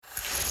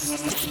Days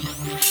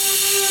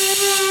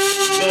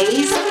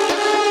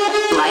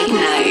like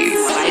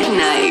nights.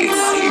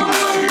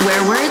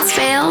 Where words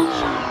fail,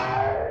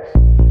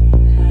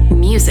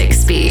 music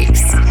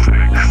speaks.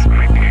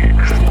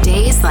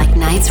 Days Like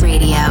Nights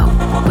Radio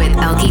with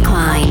Elke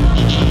Klein.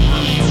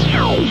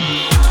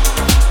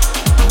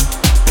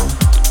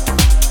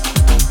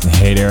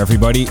 Hey there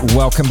everybody,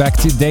 welcome back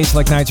to Days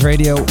Like Nights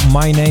Radio.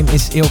 My name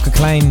is Elke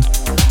Klein.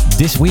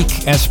 This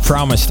week, as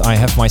promised, I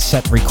have my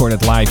set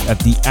recorded live at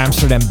the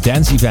Amsterdam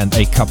Dance event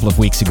a couple of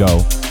weeks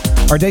ago.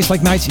 Our Days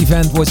Like Nights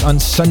event was on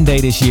Sunday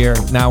this year.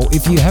 Now,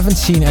 if you haven't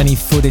seen any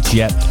footage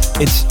yet,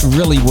 it's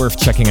really worth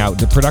checking out.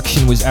 The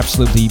production was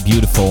absolutely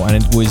beautiful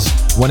and it was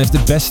one of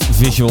the best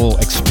visual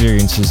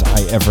experiences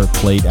I ever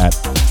played at.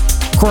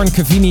 Corin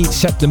Cavini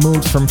set the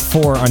mood from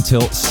 4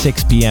 until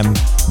 6 p.m.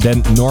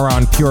 Then Nora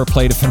and Pure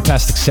played a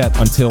fantastic set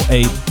until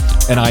 8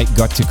 and I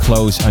got to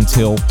close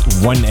until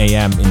 1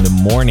 a.m. in the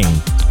morning.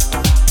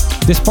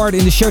 This part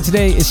in the show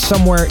today is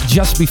somewhere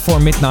just before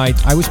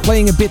midnight. I was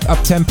playing a bit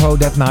up-tempo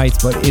that night,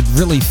 but it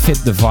really fit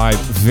the vibe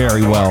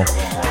very well.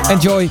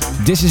 Enjoy,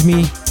 this is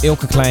me,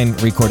 Elke Klein,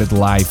 recorded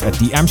live at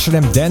the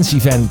Amsterdam Dance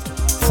event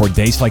for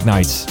Days Like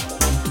Nights.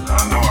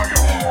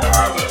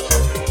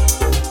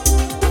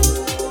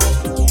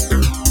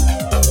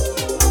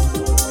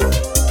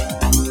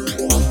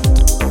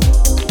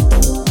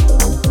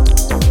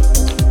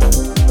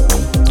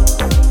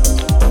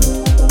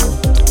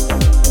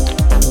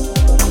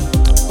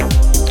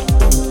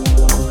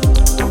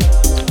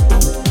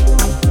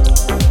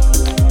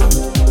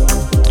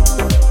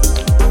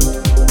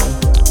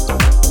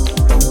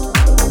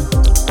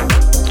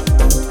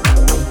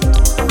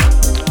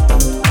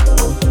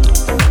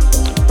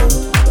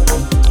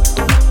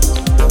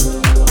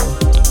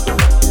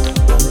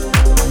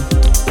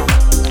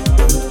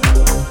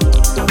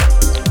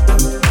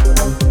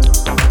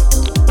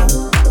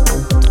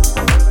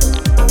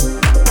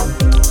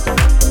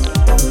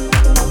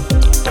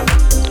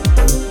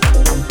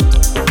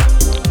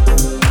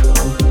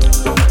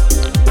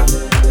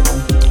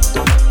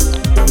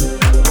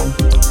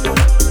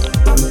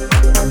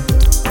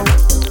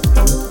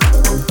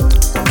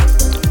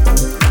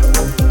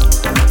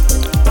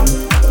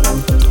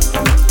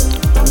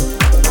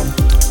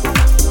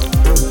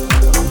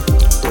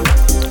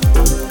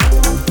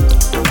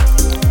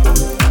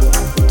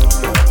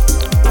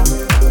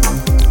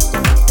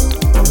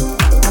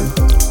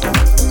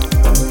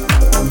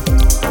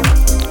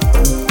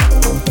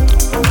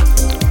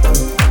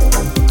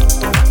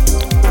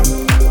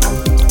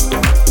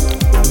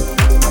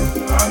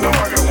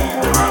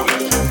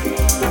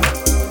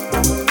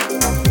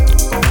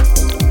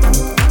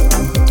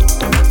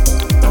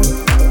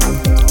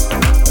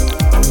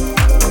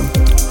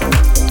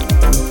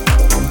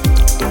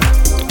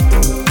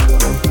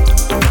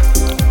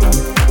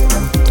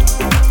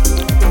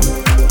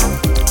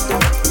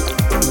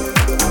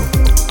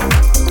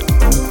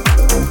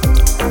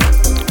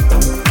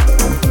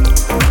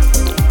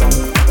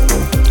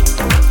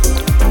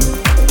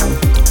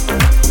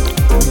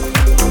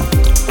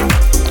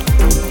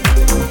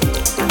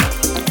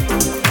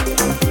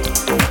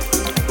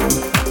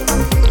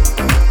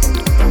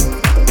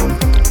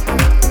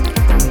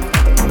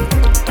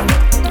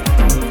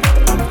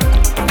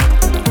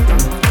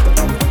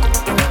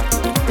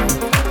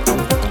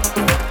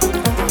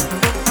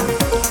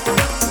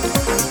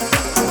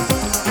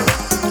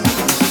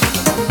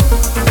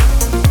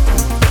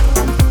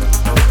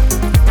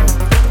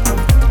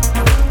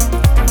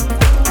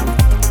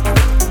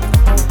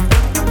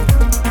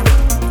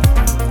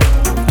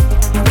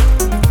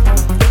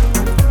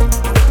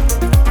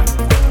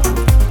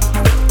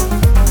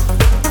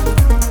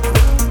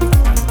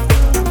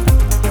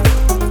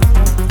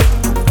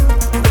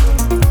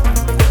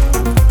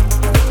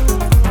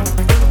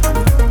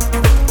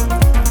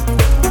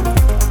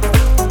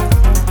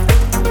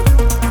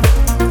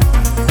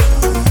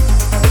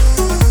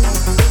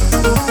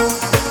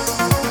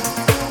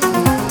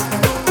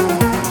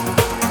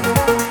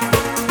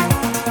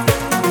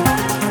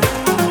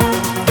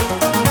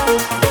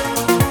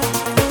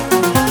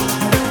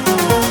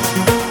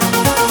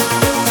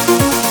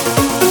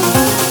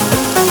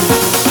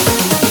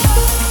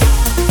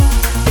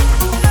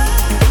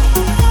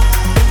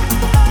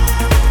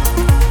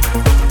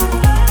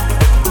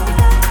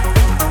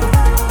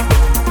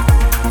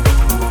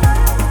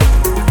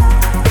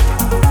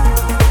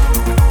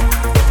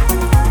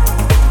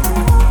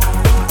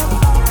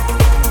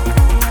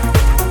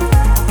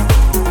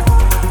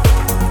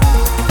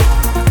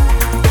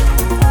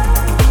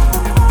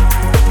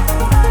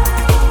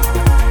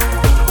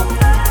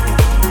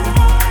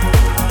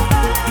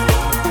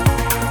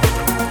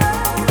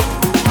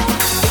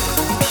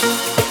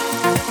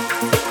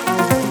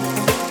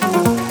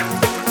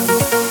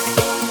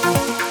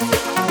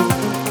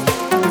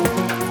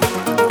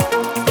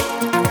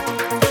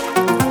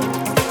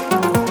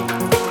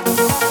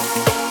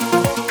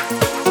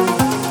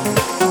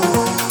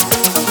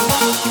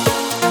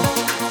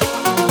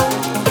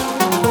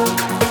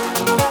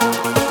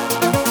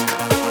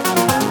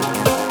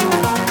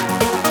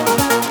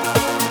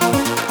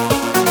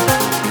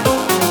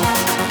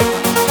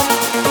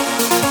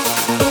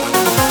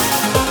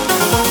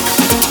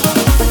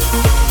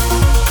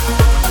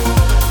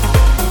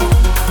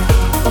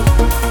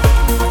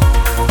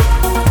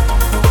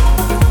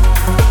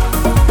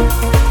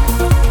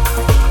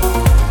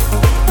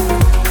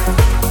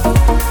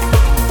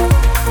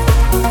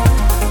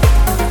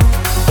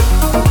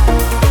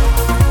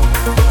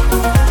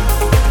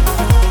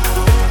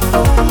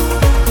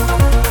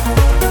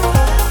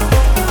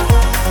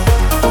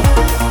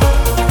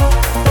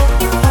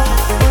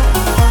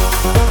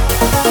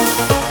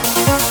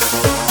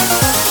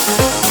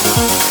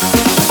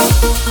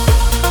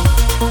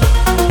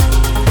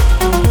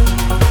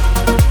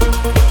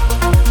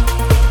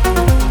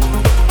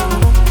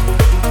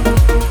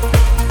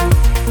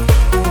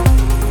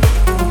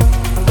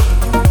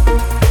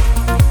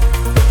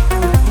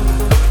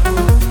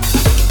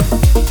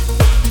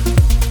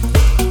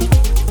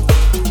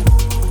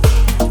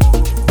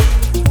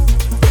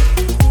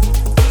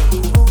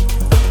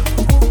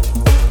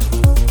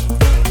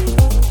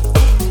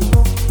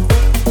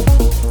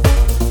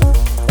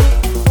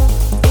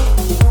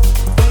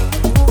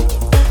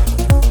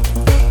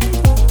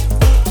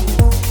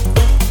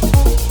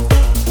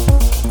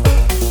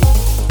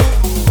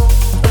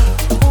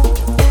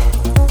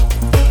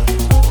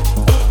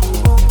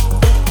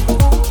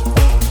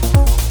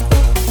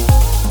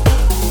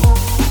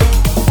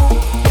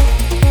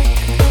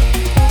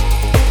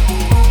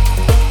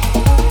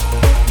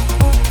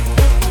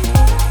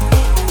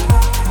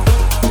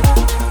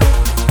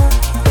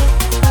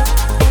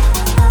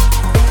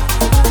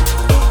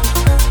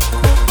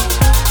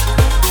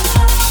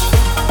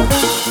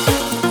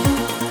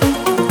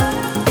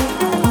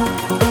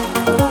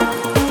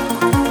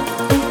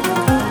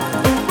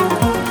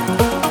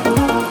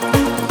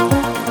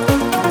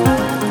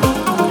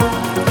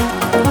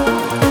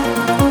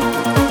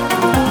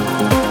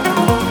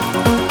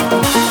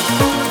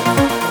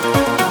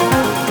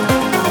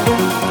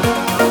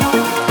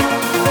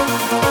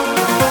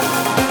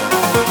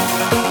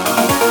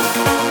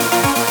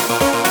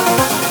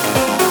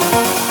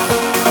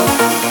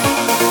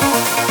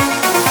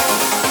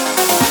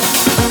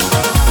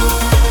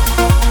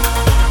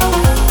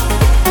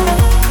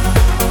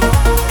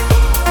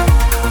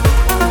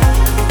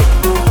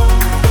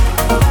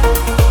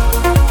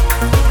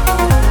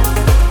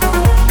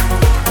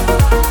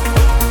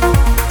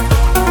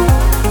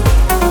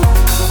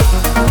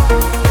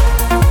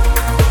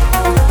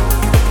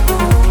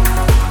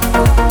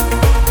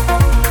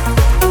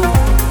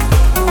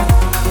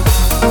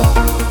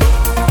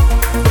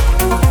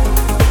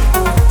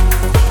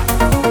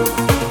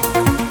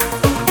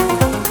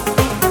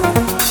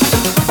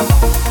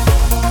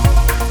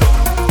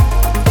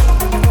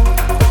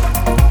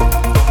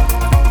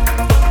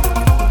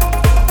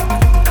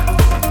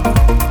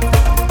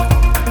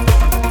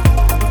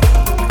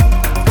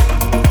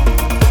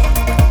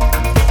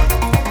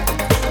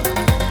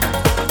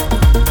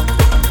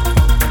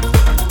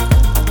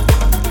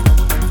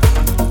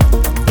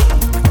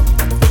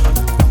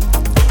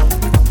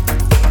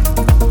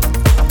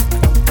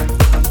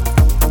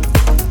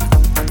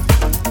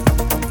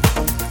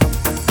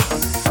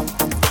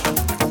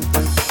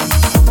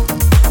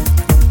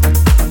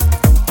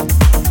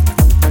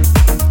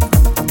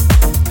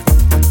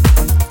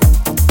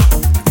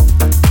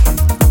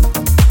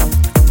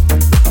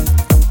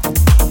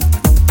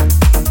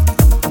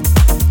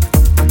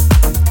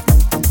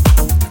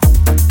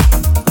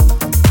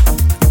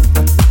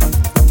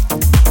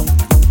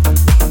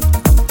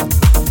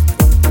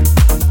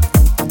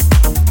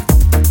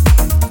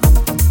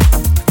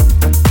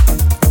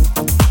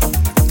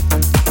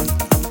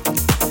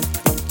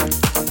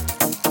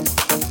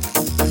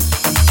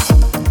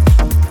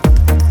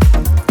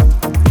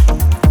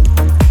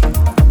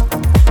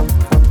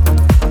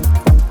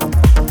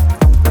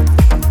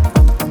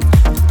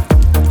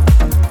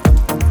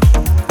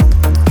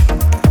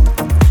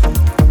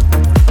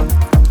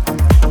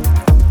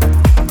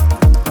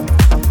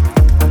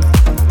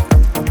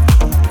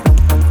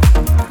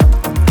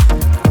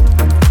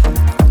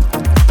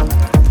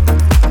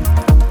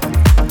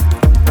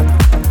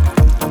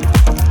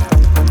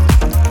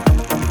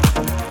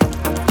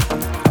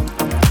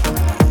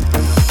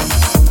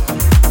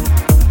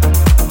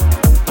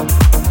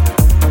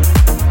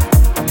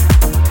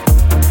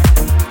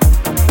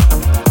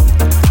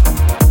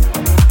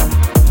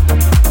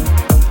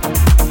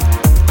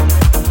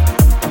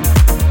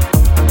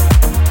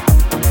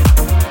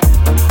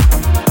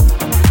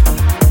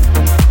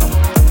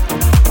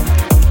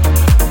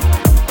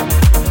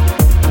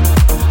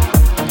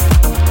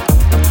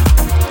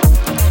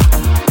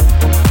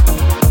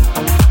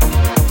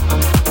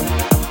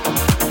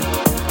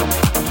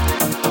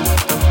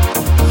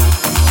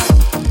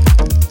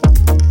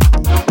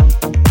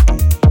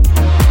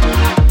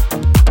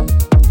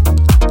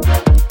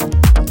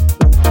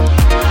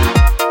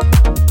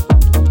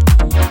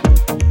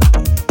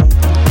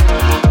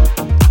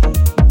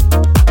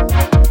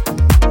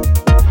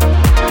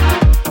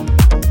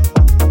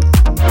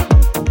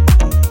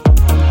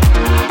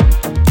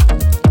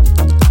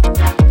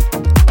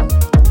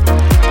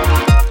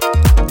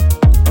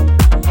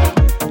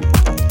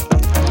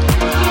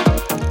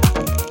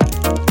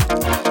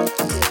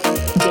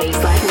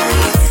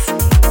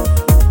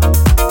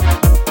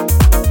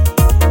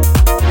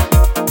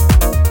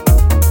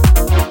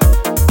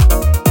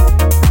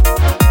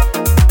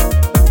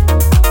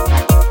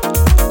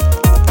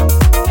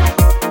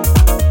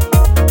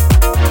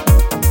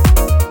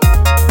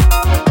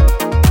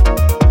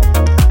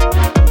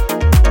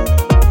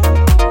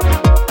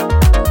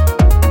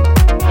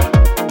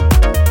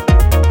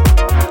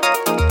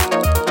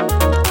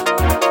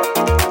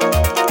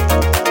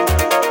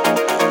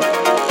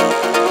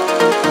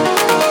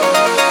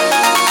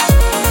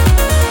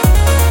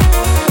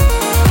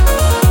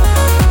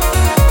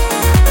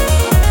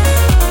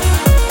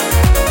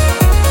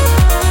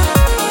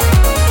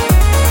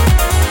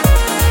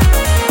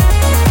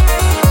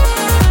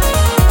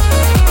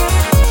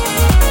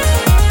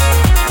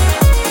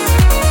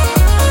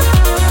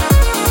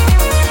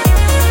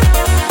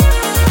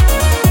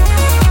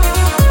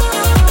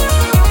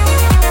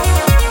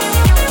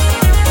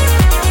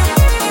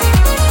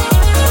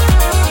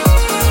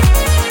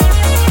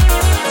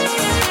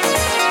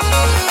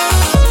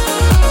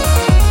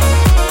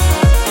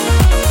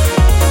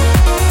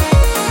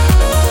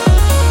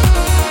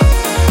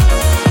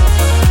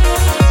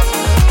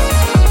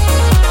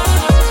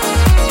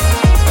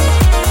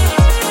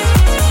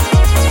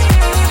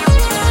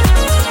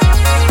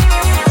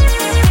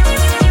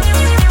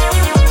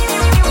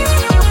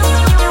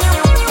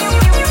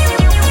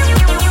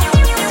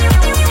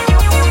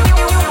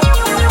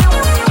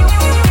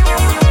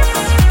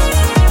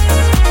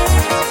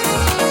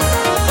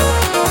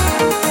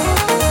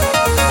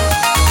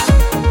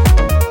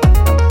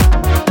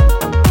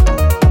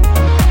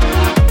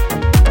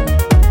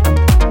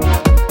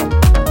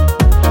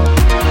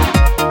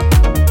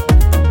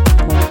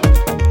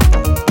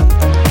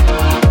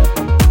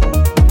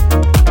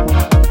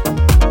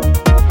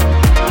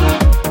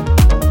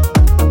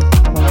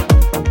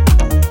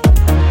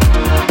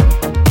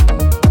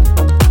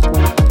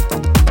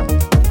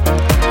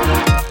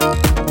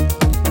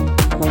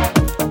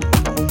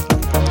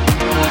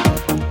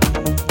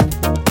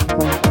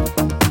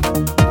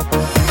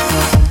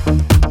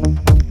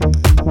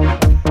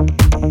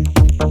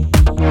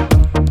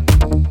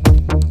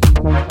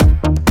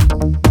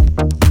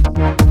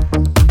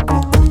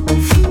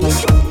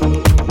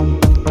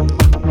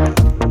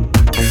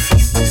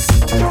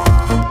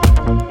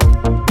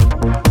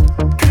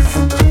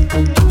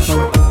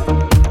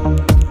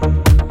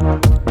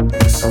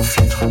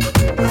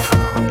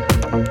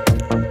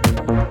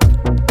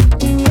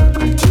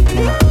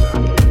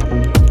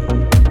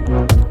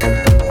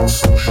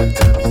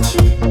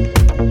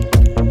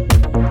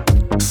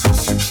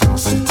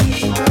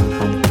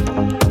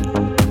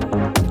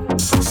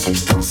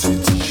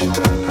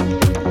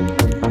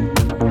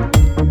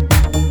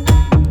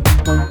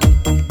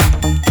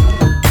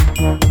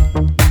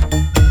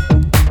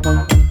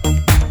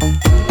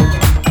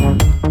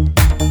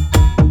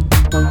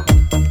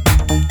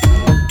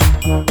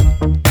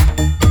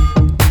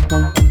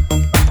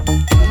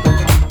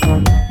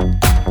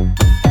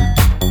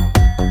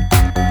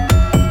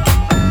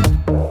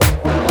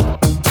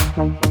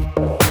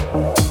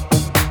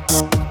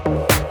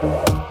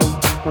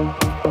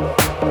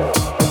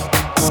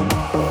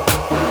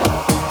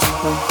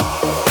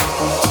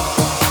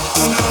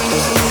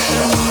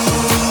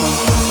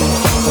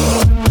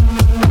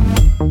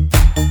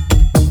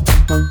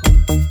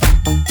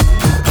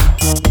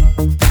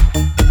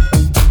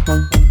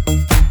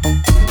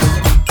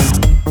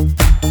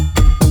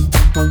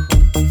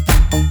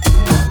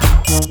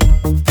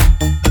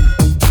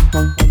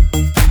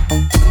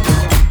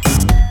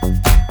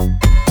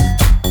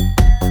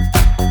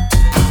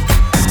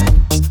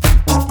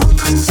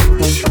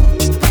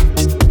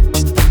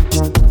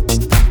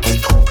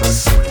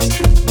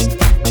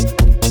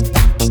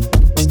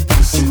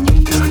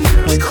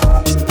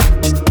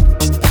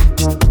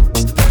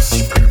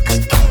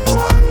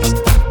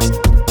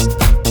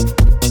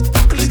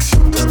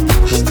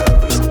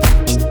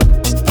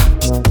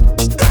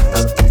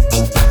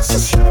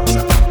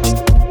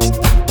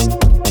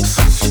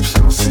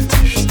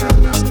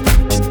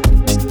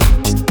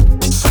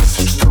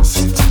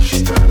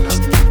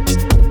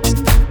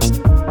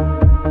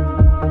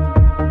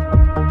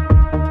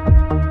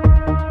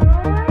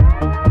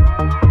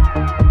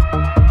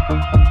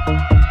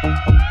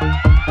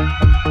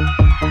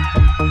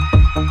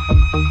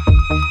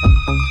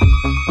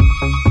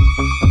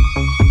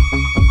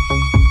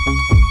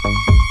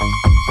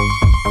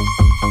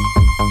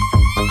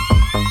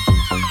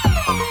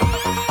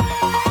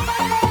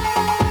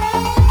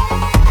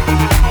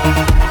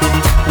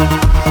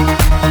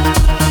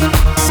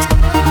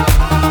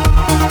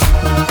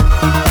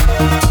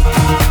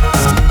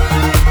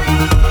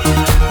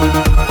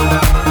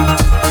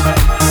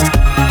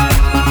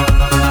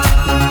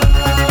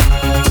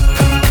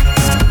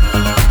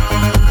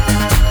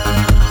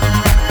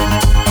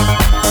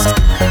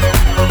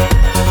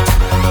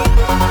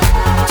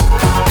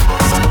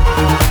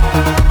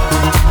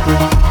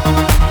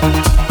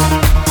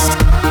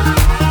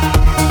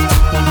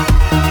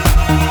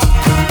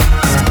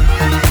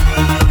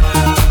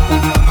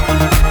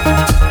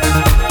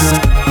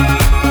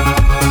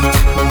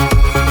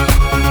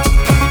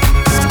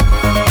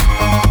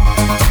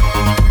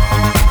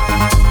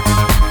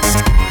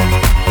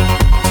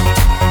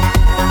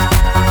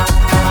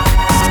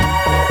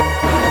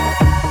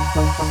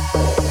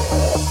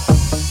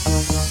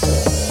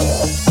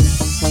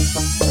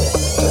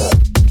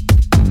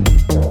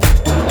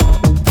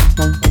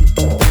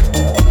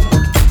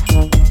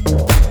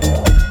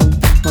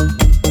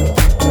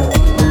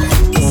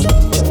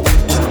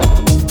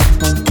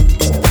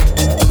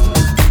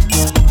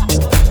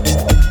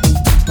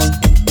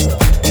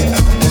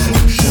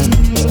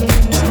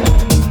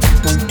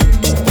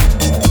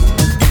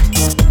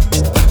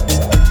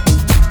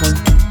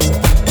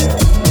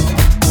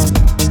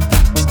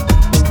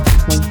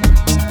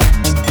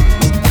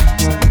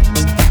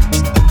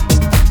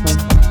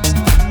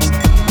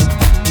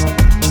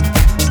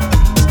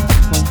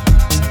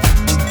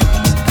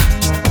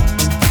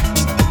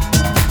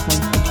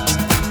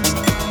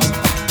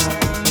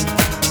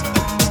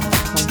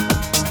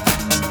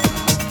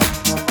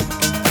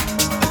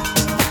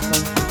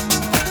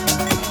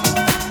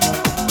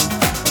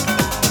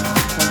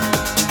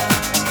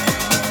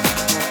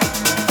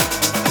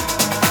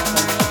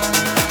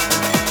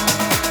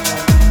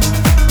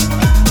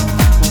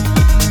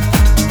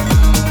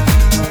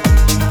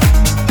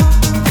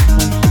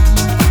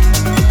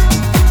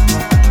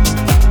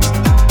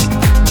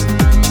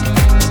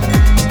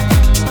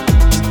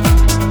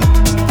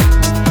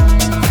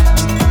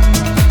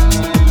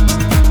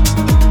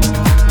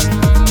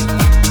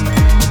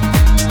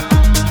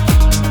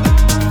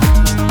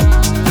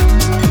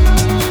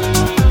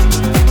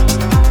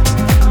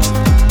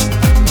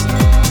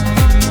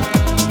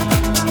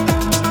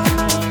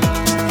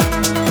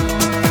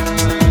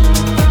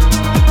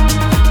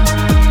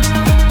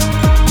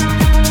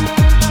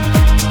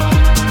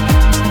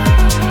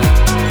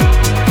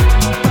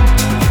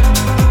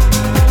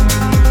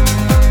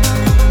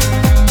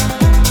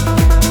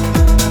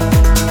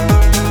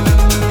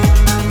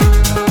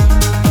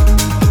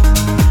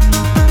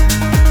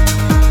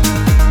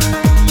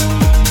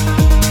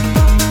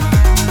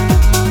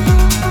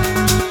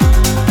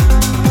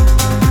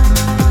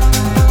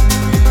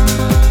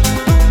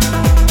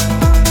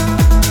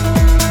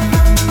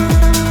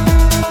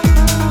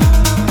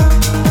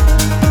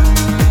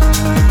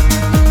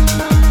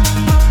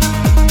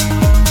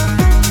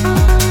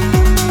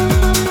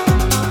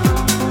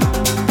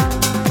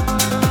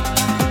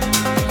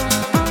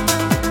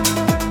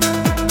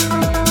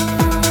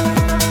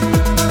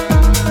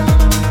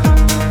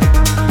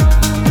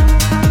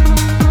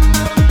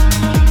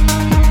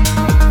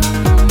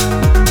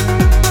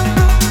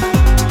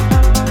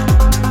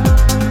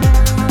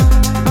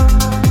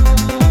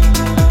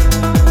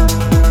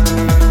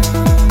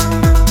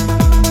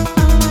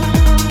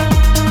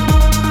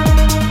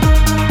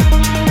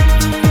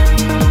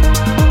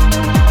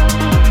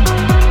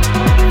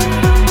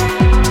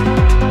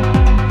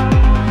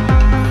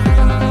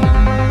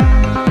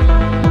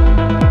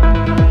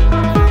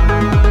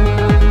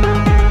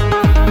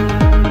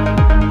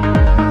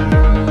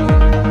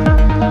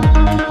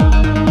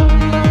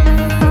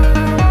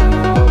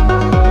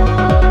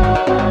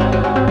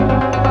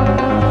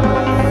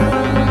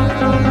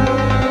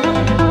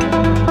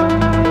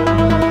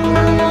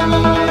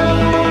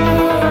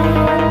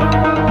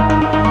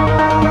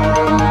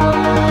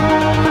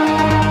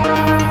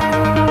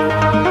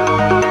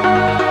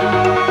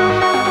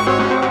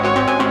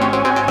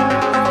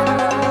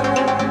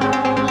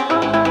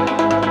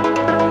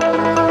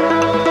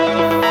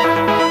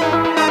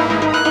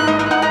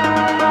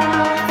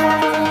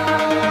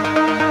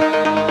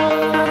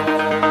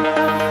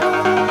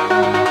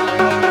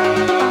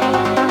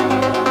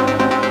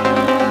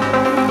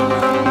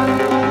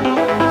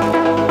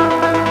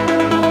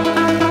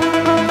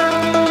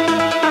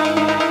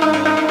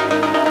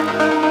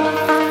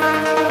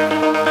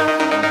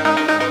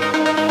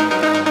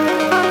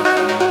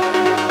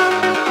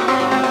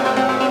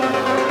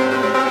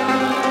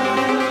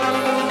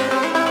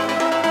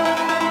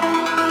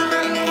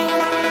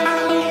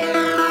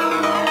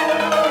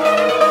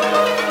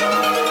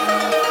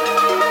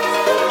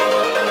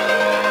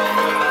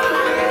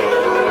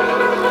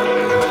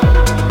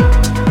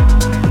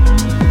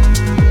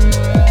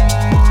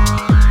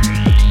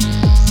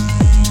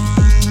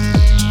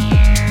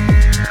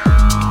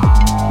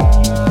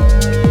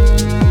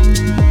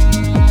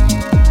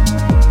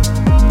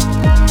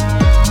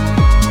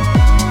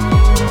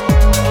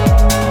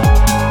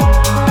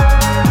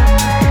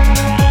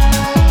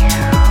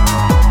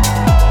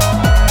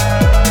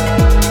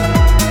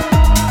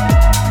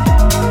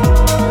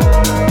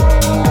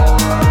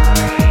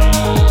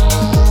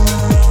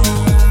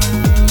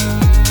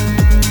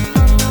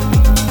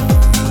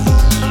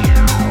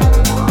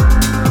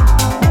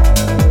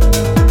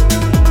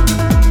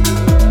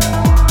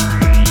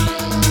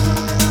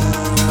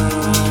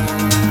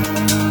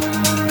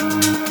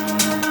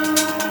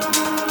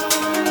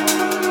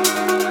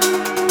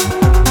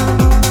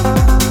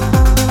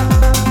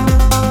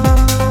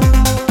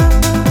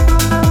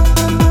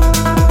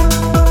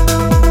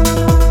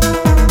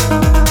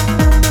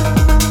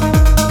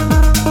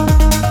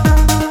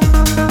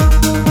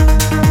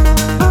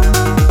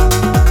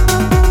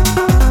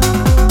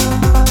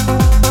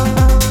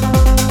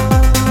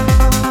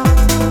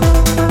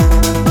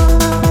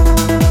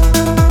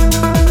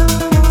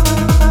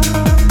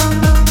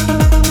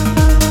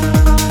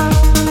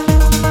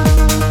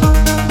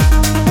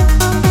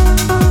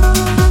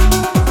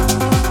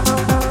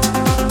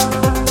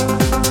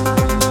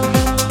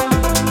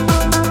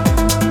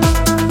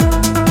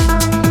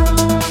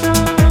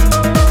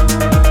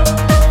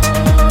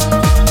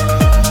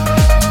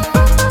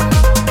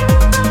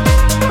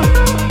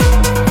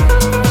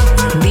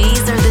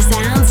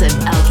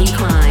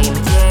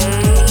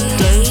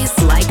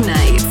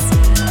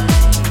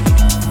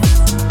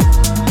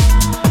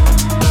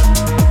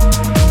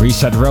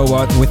 Said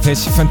Robot with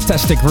his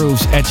fantastic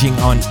grooves edging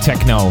on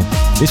techno.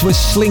 This was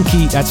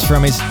Slinky, that's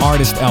from his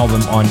artist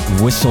album on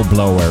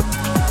Whistleblower.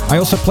 I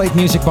also played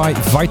music by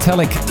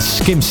Vitalik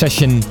Skim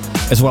Session,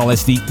 as well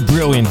as the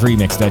brilliant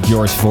remix that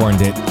Joris Voorn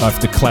did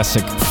of the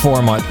classic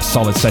format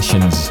Solid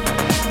Sessions.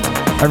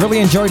 I really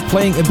enjoyed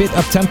playing a bit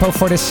up-tempo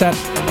for this set,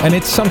 and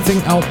it's something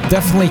I'll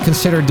definitely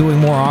consider doing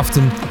more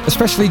often,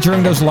 especially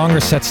during those longer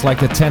sets like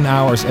the 10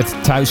 hours at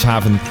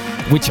Thuishaven,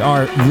 which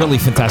are really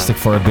fantastic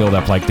for a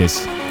build-up like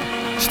this.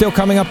 Still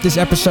coming up this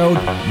episode,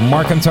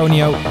 Mark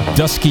Antonio,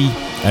 Dusky,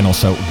 and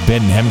also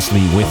Ben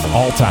Hemsley with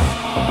Alta.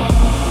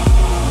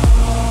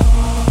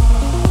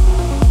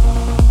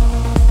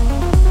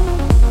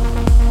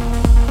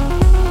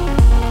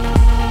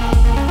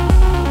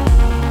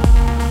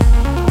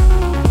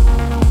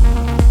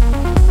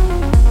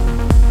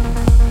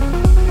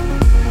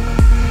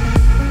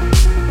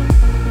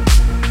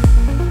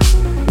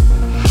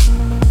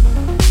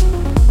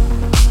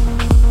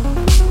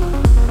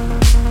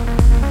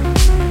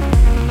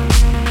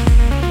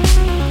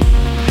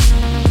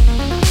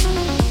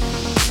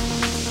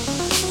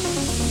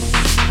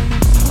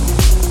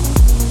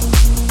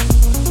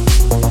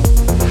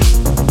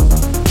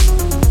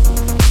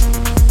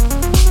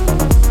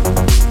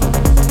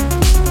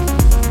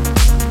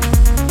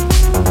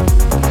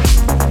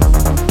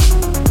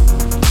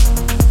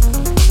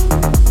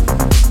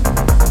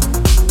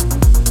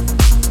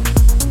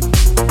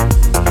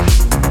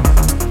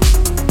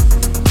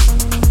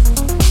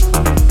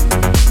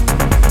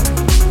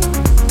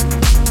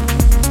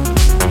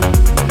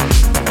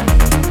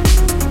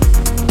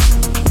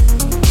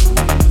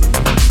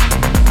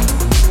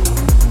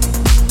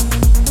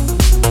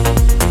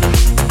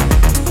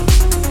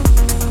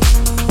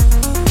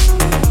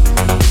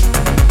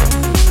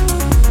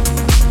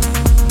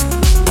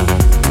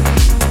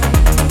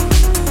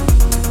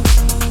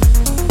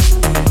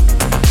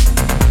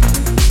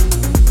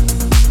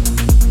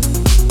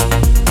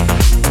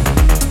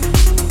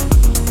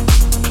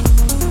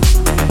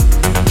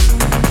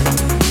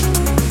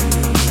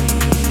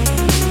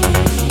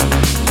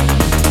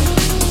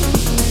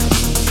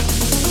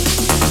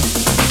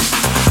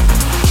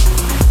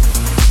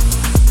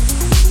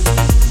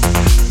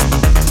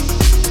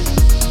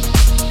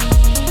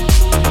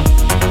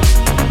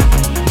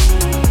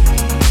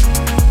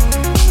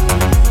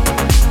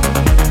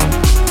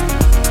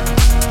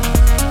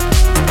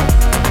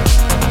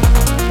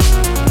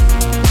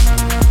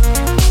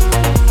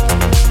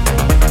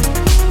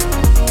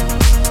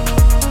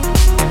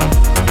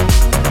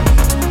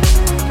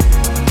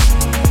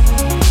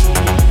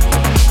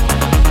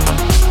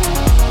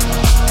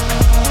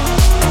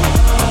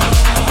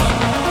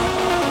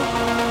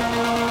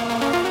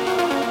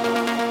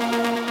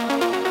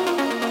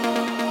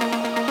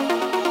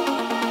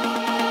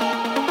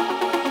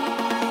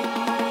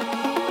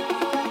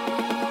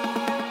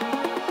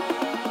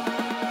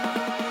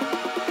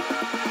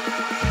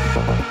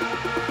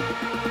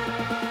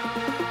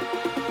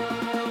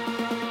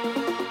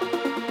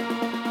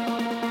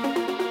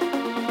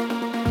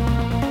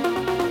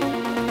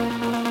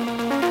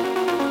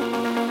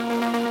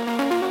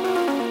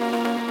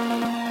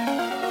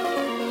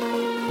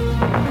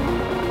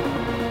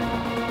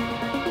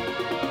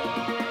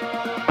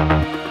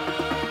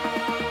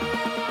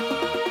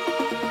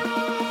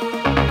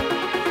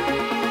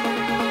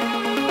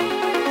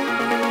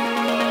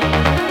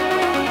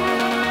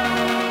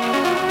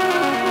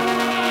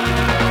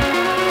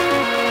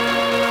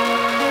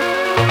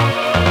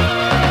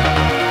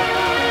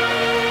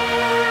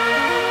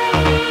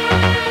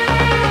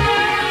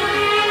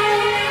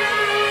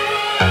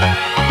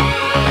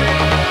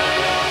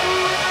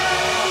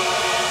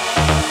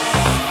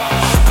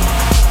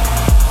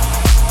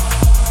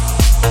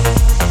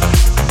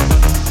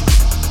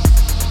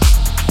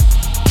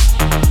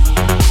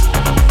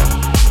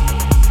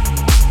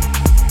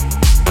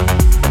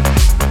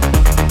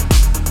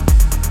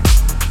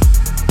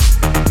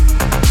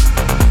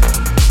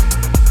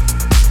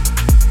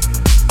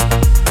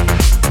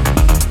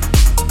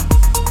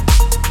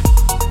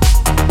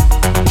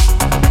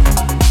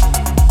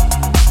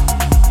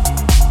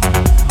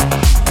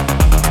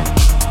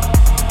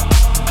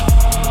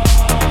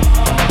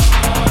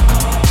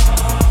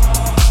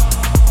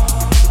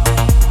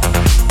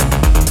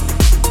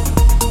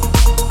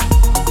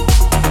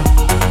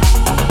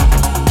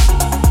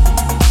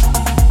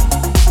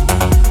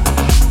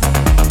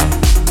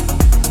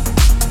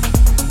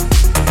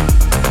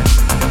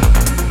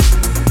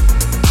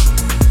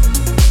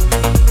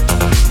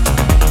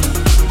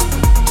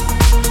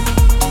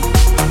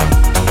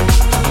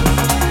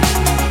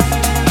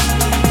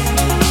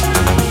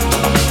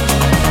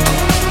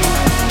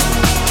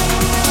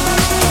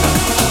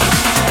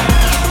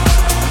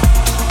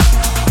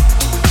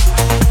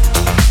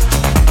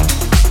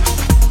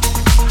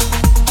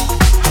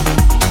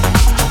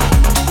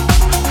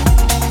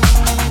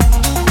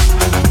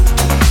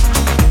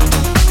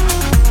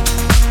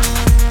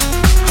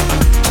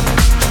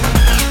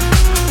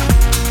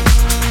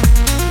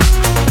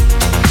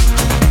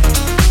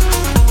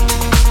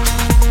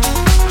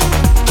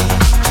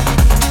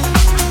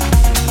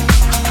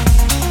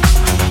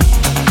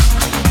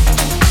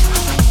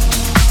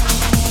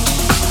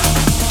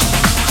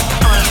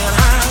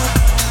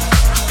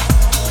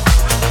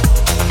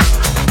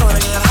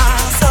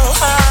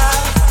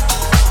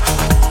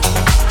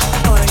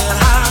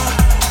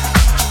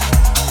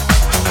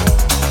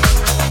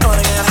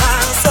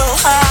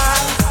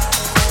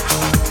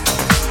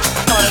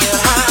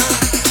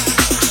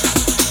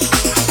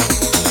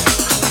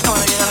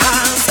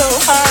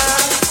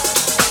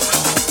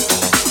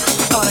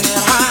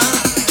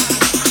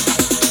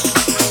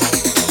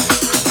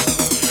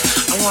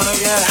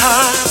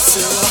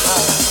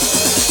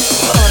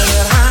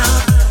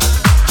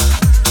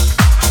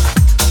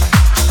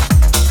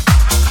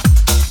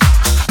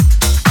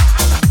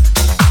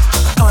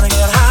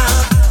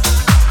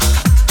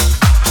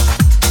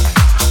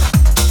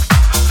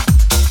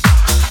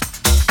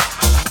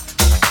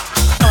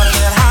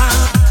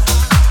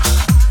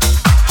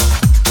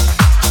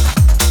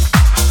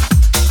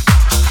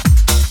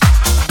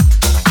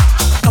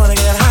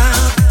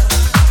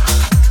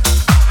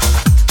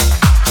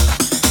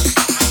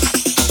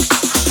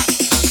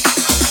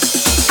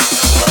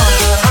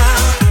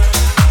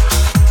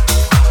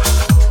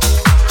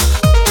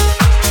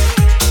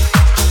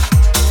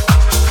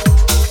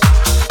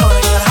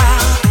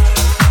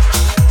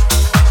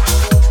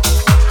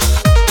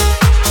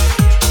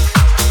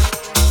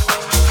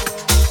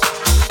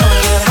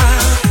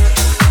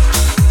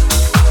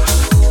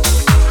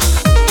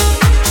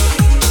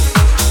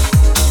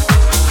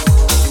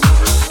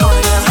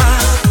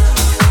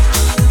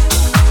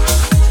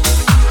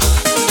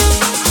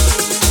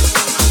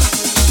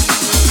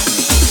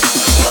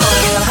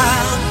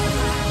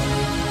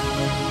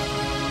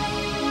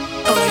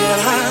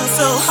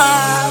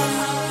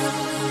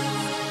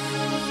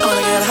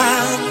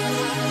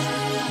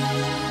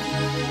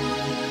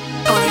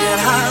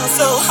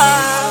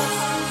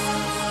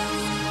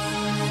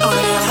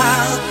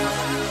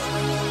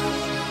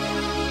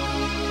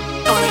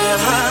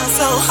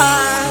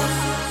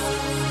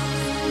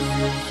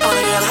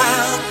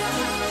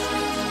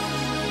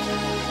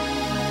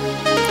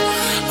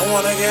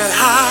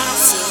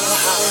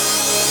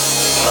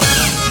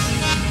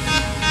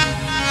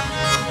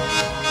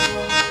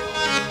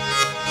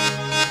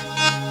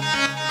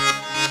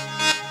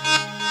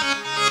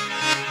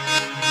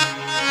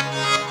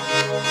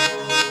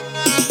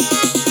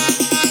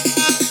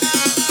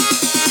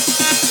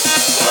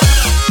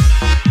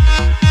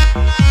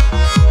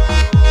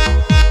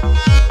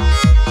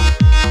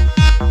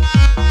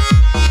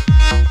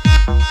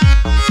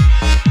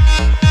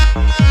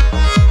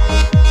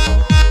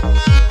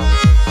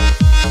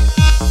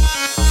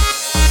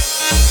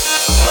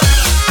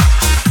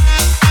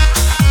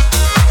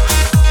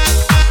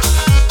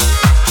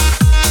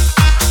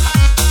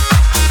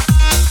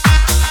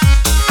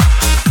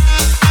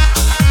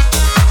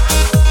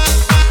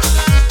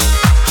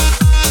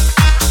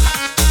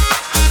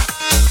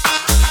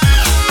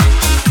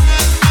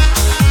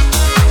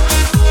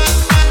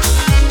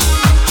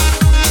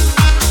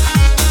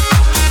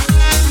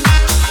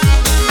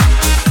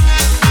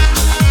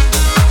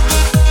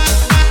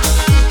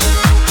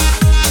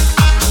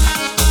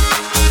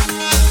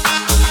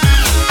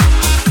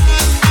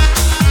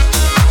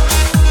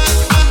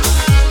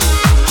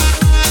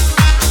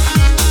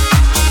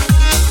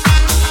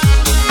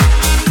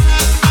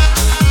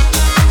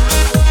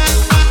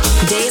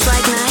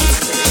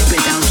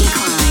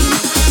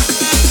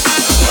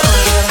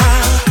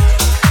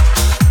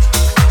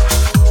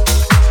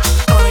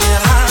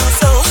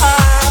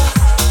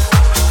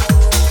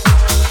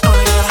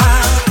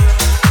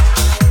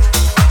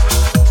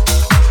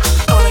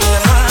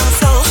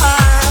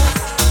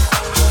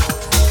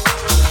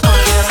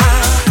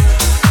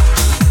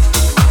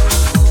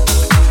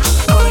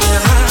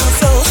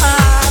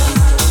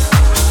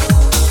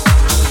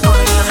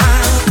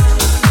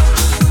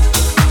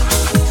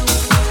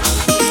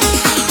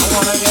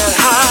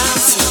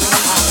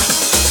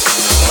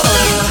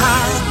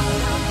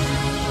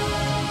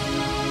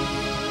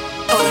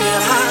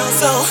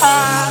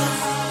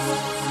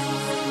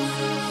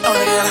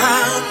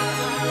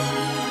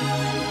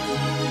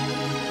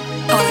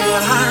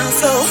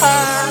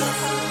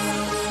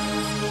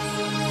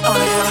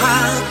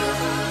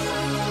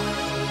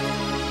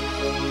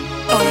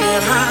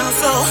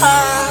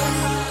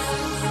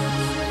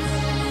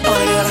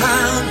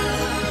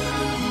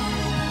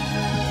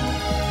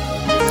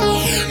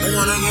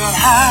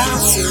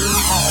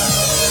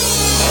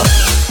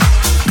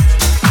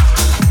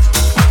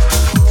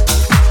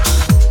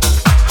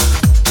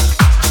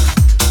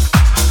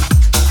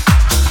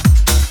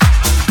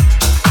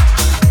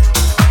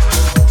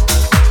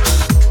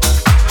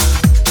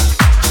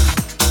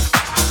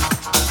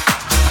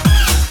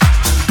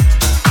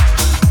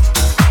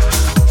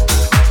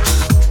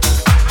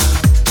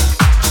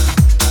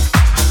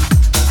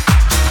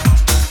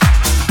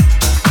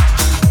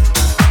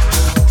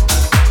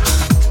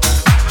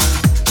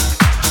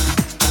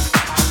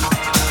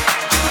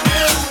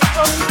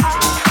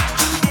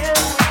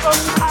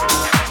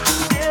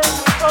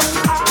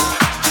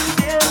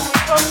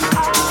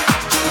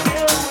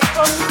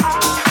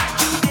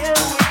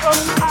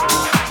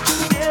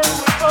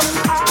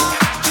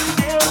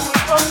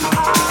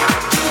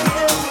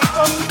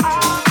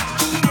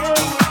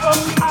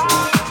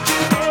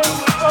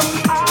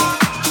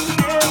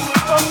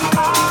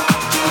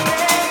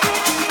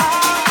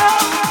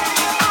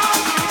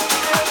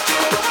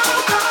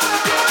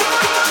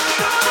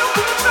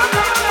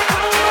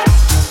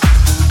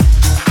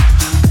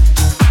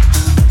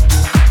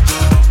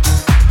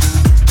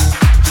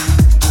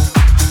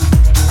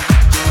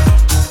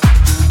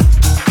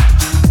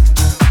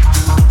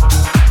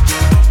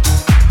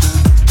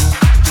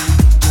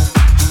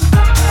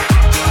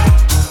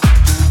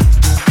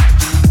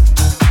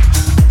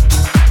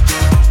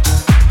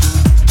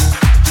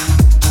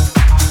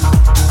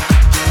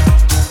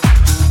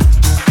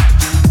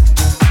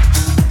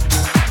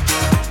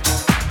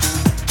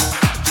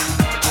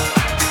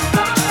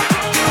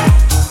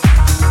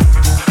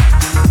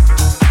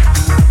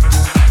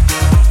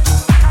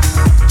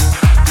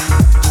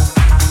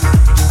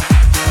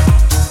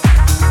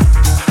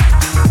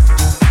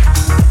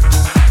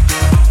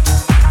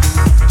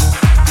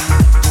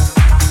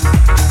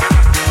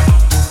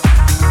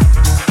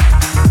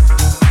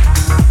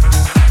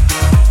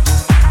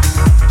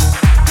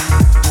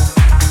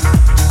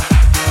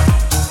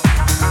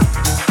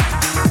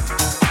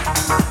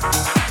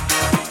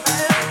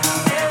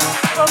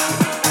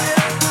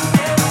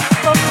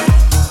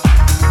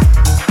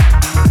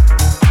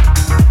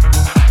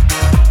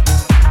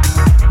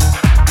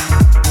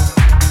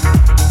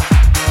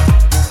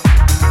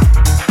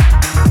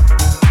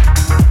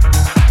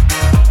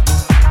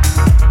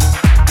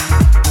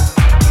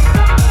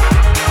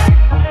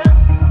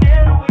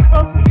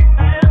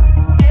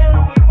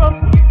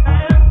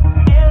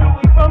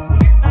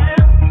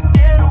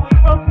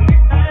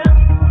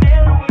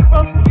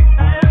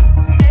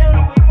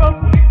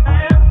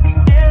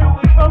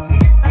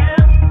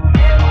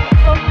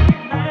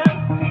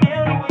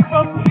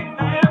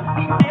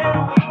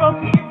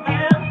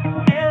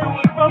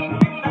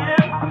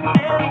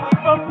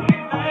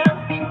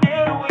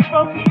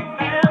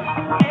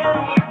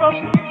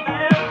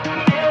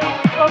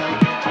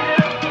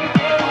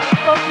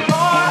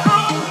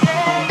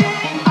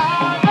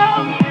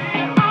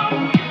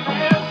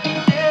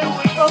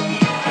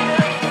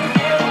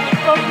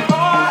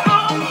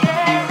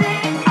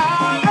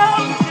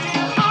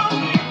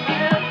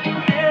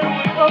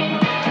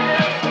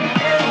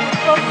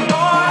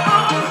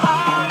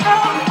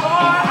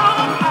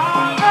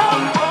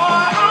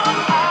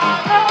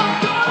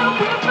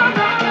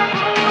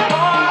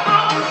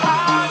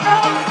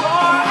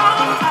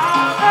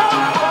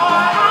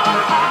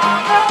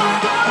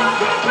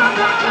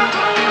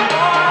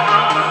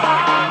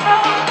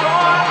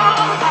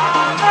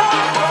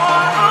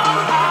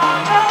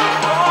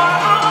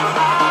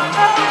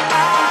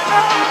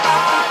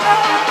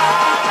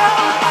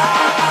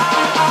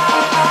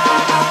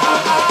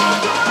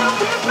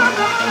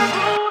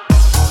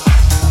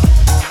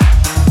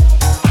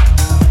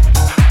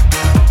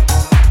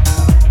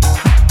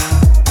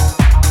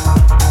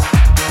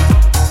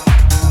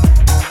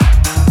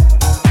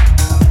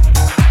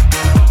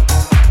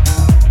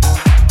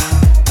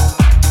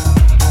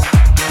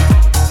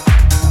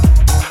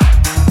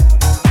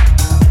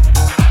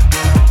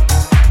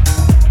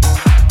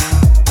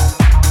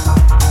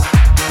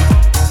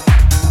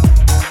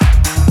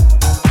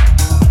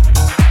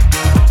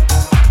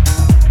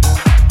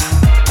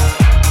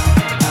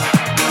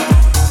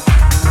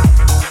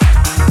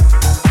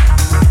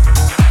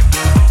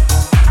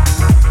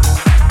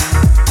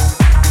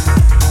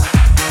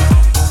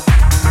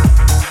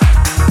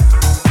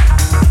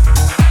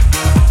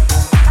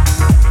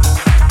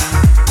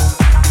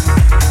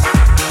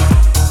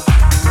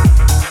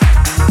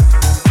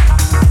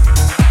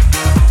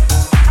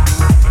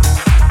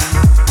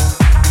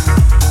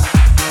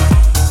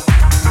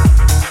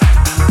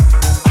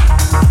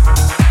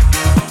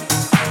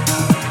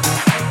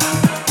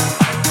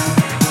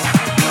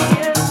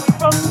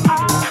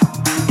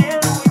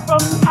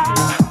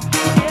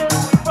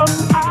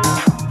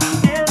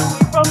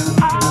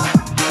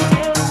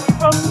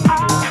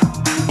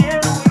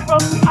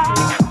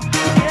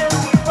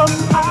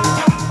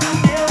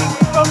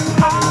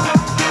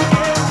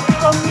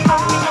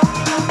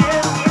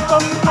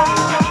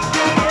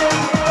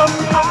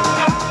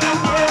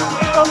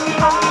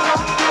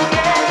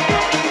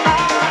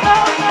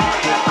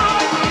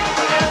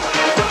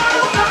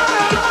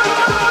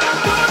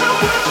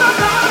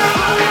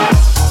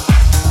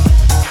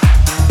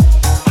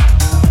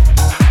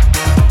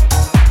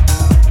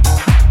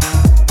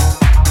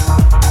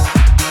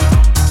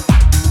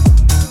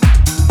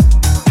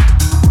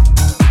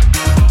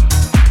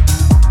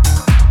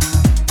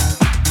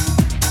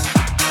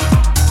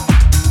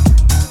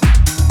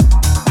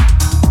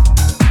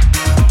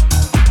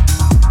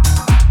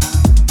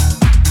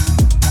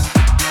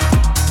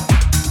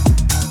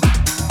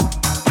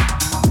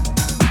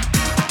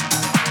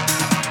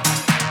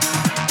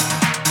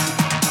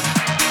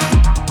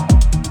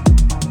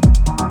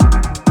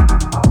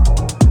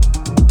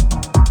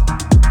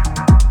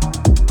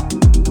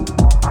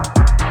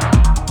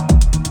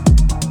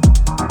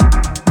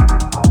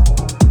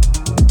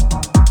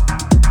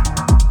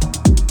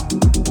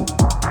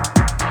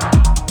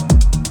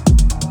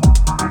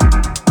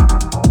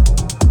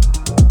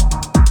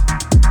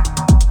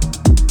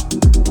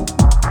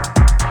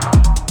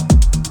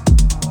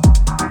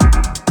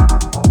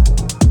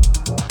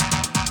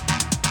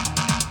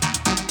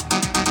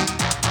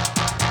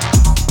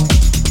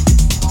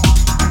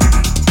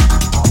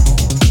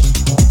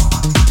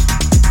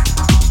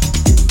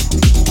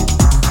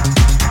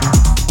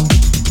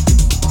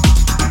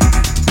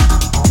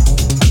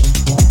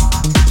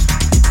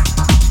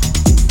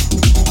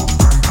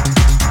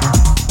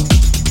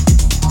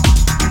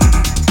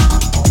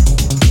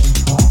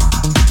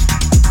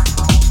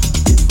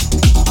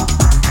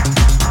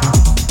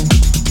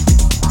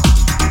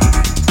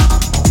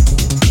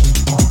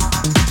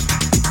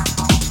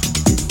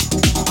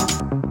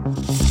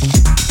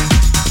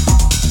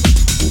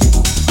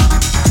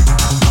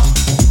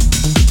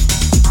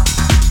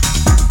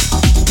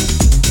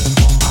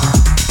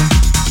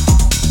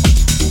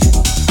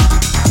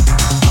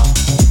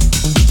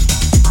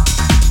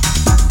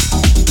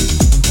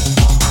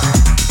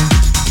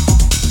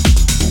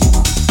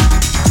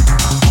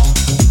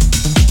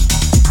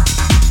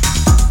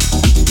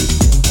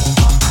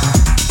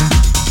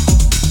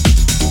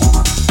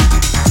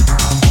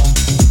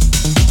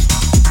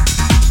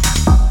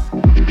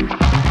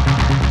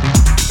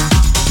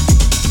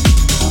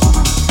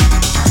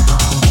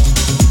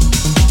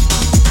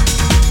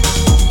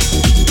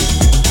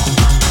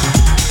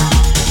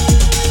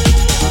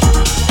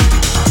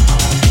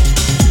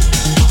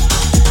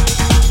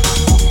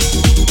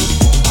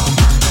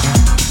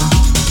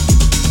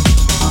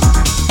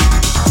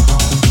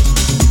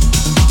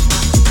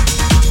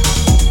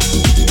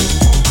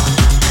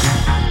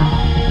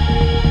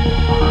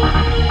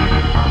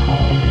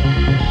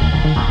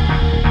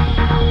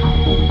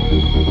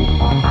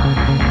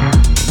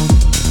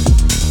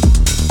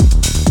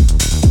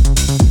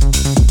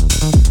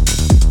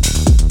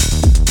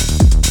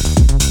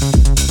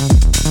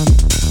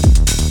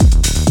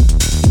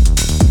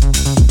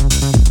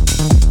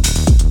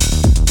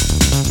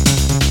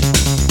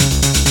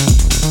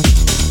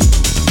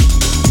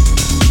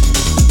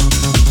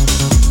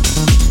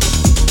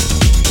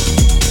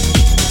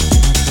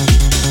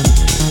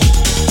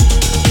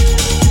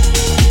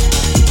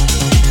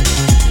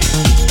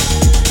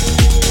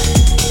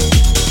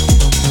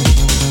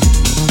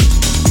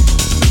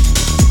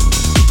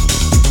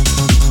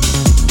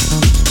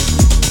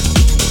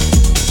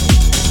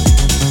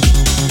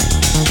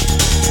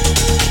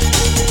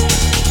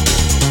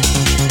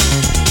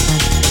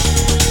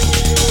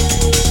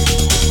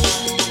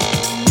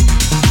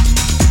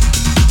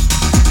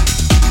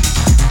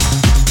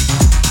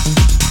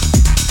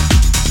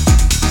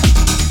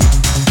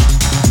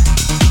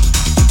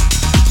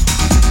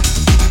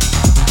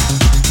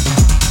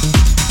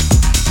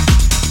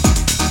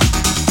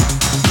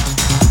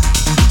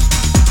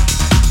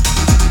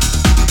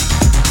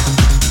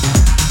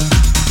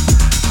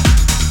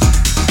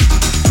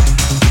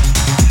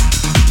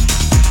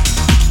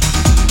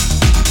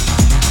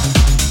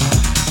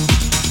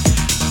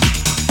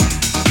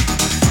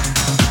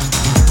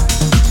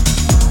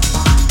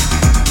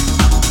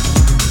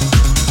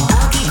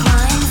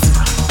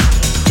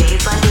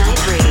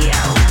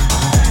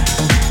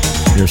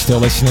 still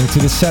listening to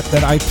the set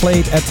that I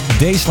played at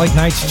Days Like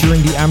Nights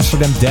during the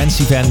Amsterdam Dance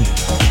event.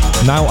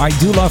 Now, I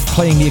do love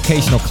playing the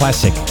occasional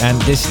classic,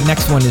 and this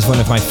next one is one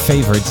of my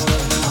favorites,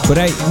 but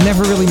I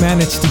never really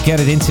managed to get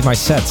it into my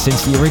set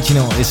since the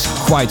original is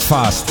quite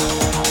fast.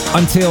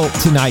 Until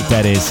tonight,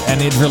 that is,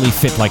 and it really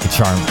fit like a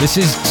charm. This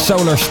is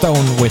Solar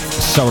Stone with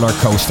Solar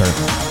Coaster.